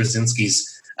Robbie Straczynskis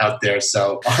out there.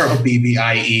 So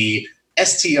ROBBIE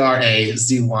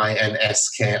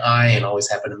STRAZYNSKI, and always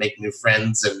happy to make new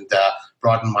friends and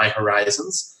broaden my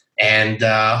horizons. And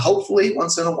hopefully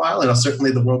once in a while,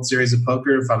 certainly the World Series of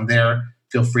Poker, if I'm there,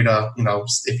 feel free to,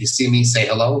 if you see me, say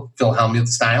hello, Phil Hellmuth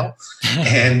style.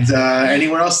 And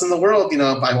anywhere else in the world,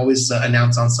 I always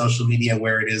announce on social media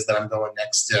where it is that I'm going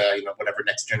next, whatever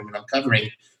next tournament I'm covering.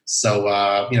 So,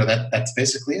 that's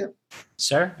basically it.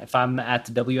 Sir, if I'm at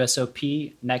the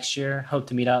WSOP next year, hope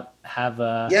to meet up, have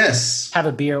a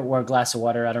beer or a glass of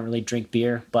water. I don't really drink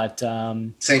beer, but...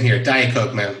 Same here. Diet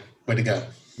Coke, man. Way to go.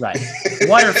 Right.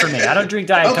 Water for me. I don't drink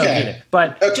Diet Coke either.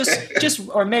 But just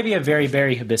or maybe a very,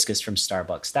 very hibiscus from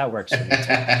Starbucks. That works for me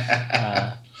too.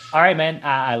 All right, man.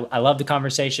 I love the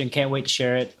conversation. Can't wait to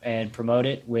share it and promote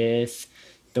it with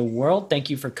the world. Thank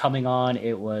you for coming on.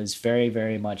 It was very,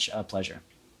 very much a pleasure.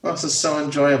 Well, this is so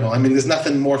enjoyable. I mean, there's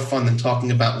nothing more fun than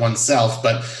talking about oneself,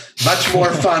 but much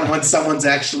more fun when someone's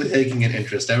actually taking an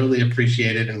interest. I really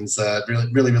appreciate it, and it's really,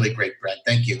 really, really great, Brett.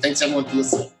 Thank you. Thanks, everyone, for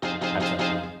listening.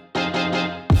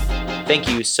 Thank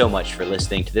you so much for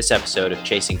listening to this episode of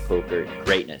Chasing Poker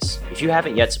Greatness. If you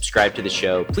haven't yet subscribed to the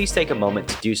show, please take a moment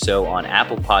to do so on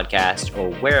Apple Podcasts or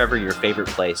wherever your favorite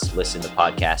place to listen to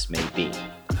podcasts may be.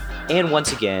 And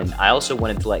once again, I also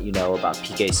wanted to let you know about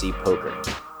PKC Poker.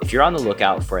 If you're on the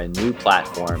lookout for a new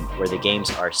platform where the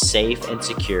games are safe and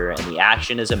secure and the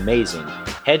action is amazing,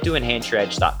 head to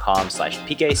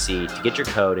enhanceyoredge.com/PKC to get your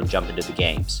code and jump into the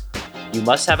games. You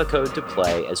must have a code to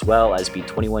play as well as be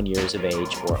 21 years of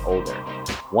age or older.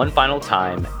 One final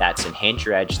time, that's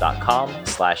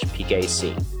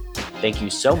enhanceyoredge.com/PKC. Thank you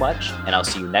so much, and I'll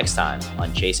see you next time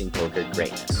on Chasing Poker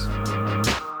Greatness.